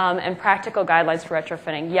and practical guidelines for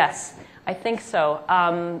retrofitting. Yes, I think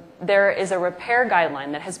so. There is a repair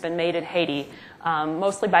guideline that has been made in Haiti,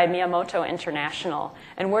 mostly by Miyamoto International.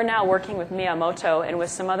 And we're now working with Miyamoto and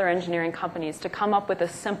with some other engineering companies to come up with a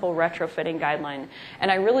simple retrofitting guideline.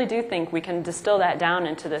 And I really do think we can distill that down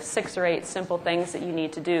into the 6 or 8 simple things that you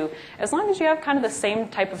need to do, as long as you have kind of the same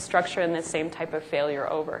type of structure and the same type of failure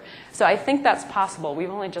over. So I think that's possible.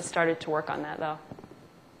 We've only just started to work on that, though.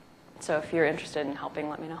 So if you're interested in helping,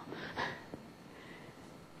 let me know.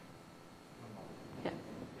 It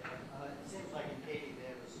seems like in Haiti they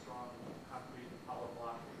have a strong concrete hollow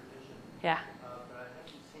block tradition. Yeah. But I haven't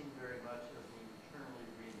seen very much of the internally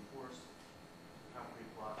reinforced concrete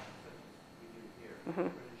blocks that we do here. Mm-hmm.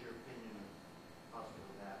 What is your opinion possibly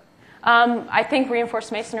of that? I think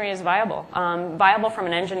reinforced masonry is viable, viable from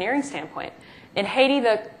an engineering standpoint. In Haiti,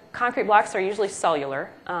 the concrete blocks are usually cellular,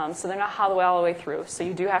 so they're not hollow all the way through. So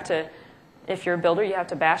you do have to, if you're a builder, you have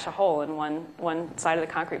to bash a hole in one side of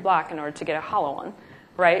the concrete block in order to get a hollow one,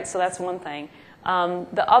 right? So that's one thing.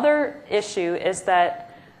 The other issue is that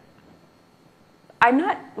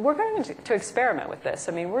we're going to experiment with this.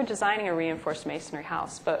 I mean, we're designing a reinforced masonry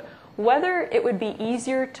house, but whether it would be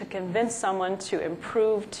easier to convince someone to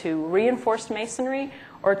improve to reinforced masonry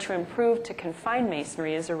or to improve to confined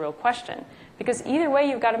masonry is a real question. Because either way,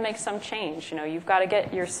 you've got to make some change. You know, you've got to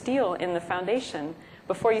get your steel in the foundation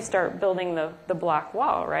before you start building the block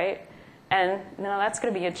wall, right? And that's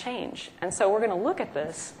going to be a change. And so we're going to look at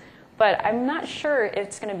this, but I'm not sure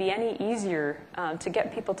it's going to be any easier to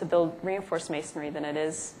get people to build reinforced masonry than it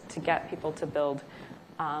is to get people to build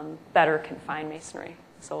better confined masonry.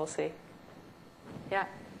 So we'll see. Yeah.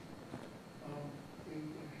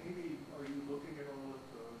 In Haiti, are you looking at all of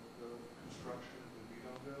the construction of the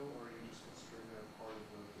bidonville, or are you just considering that part of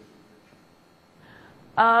the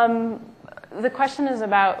bigger picture? The question is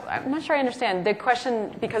about, I'm not sure I understand. The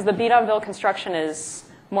question, because the bidonville construction is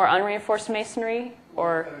more unreinforced masonry,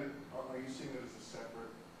 or? Are you seeing it as a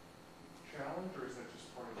separate challenge, or is that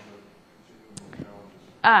just part of the continuing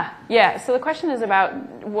challenges? Yeah. So the question is about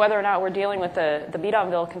whether or not we're dealing with the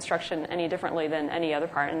bidonville construction any differently than any other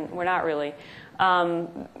part, and we're not really. A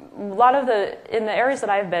lot of in the areas that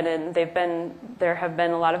I've been in, there have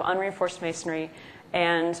been a lot of unreinforced masonry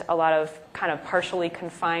and a lot of kind of partially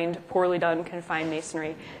confined, poorly done confined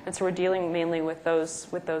masonry, and so we're dealing mainly with those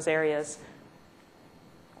areas.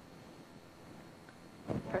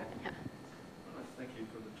 Yeah. Thank you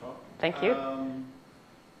for the talk. Thank you.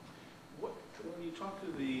 When you talk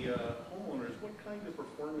to the homeowners, what kind of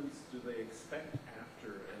performance do they expect after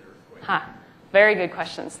an earthquake? Very good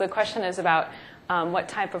question. So the question is about what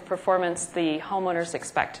type of performance the homeowners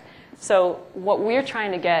expect. So what we're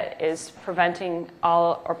trying to get is preventing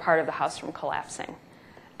all or part of the house from collapsing.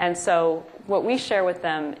 And so what we share with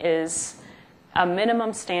them is a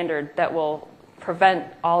minimum standard that will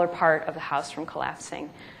prevent all or part of the house from collapsing.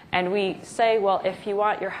 And we say, well, if you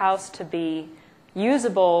want your house to be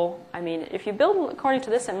usable, I mean, if you build according to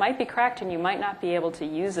this, it might be cracked and you might not be able to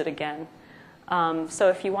use it again. So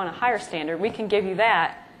if you want a higher standard, we can give you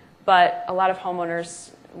that. But a lot of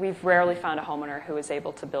homeowners, we've rarely found a homeowner who is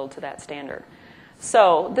able to build to that standard.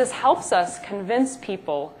 So this helps us convince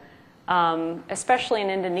people especially in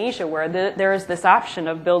Indonesia, where there is this option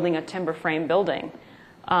of building a timber frame building.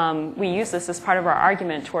 We use this as part of our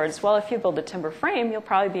argument towards, well, if you build a timber frame, you'll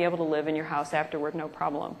probably be able to live in your house afterward, no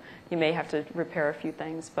problem. You may have to repair a few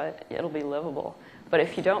things, but it'll be livable. But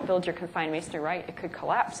if you don't build your confined masonry right, it could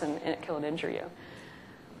collapse and it could injure you.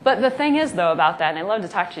 But the thing is, though, about that, and I'd love to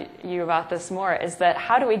talk to you about this more, is that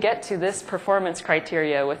how do we get to this performance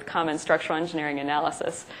criteria with common structural engineering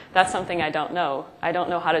analysis? That's something I don't know. I don't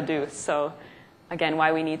know how to do. So, again,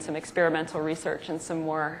 why we need some experimental research and some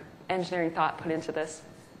more engineering thought put into this.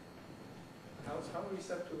 How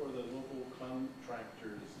receptive are the local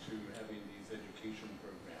contractors to having these education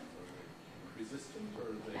programs? Are they resistant, or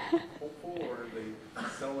are they hopeful, or are they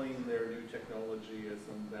selling their new technology as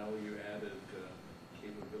some value-added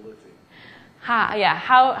capability?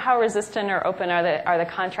 How resistant or open are the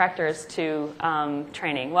contractors to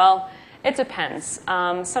training? Well, it depends.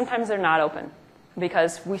 Sometimes they're not open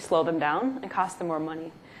because we slow them down and cost them more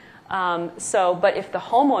money. But if the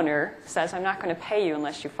homeowner says, I'm not going to pay you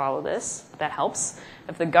unless you follow this, that helps.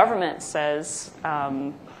 If the government says,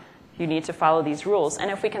 you need to follow these rules, and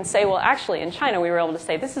if we can say, well, actually, in China, we were able to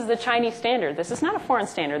say, this is the Chinese standard. This is not a foreign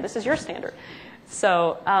standard. This is your standard.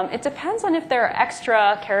 So it depends on if there are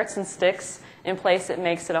extra carrots and sticks in place. It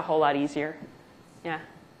makes it a whole lot easier. Yeah.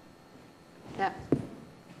 Yeah. You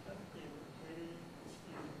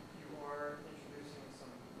are introducing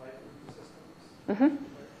some light roof systems. Mm-hmm.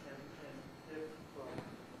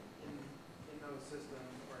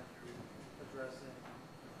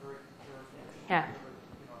 Yeah. And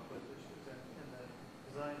the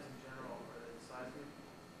designs in general, are they seismic?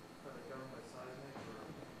 Are they governed by seismic or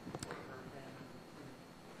hurricane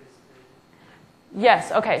anticipated?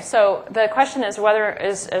 Yes. Okay. So the question is whether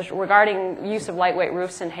is regarding use of lightweight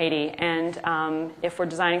roofs in Haiti, and if we're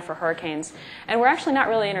designing for hurricanes. And we're actually not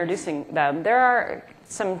really introducing them. There are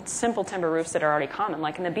some simple timber roofs that are already common,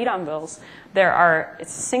 like in the bidonvilles.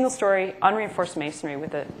 It's a single-story, unreinforced masonry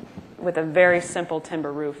with a very simple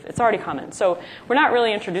timber roof. It's already common. So we're not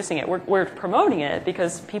really introducing it. We're promoting it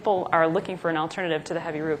because people are looking for an alternative to the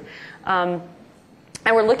heavy roof. And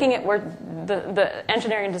we're looking at where the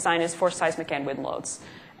engineering and design is for seismic and wind loads.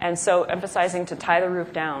 And so emphasizing to tie the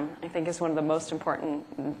roof down, I think, is one of the most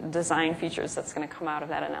important design features that's going to come out of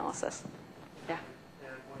that analysis. Yeah.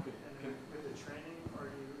 And with the training, are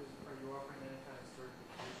you offering any kind of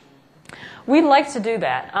certification? We'd like to do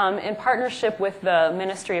that in partnership with the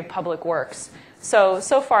Ministry of Public Works. So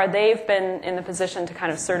far, they've been in the position to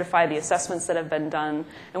kind of certify the assessments that have been done.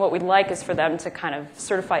 And what we'd like is for them to kind of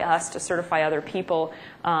certify us, to certify other people,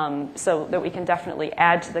 so that we can definitely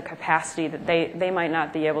add to the capacity that they might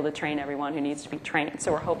not be able to train everyone who needs to be trained.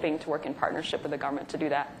 So we're hoping to work in partnership with the government to do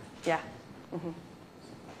that. Yeah. Mm-hmm.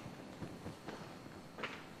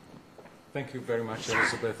 Thank you very much,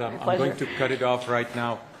 Elizabeth. I'm pleasure. going to cut it off right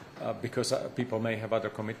now because people may have other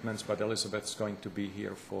commitments, but Elizabeth's going to be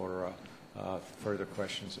here for further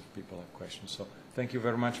questions if people have questions. So thank you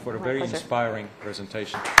very much for a very pleasure. inspiring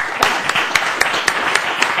presentation. Thanks.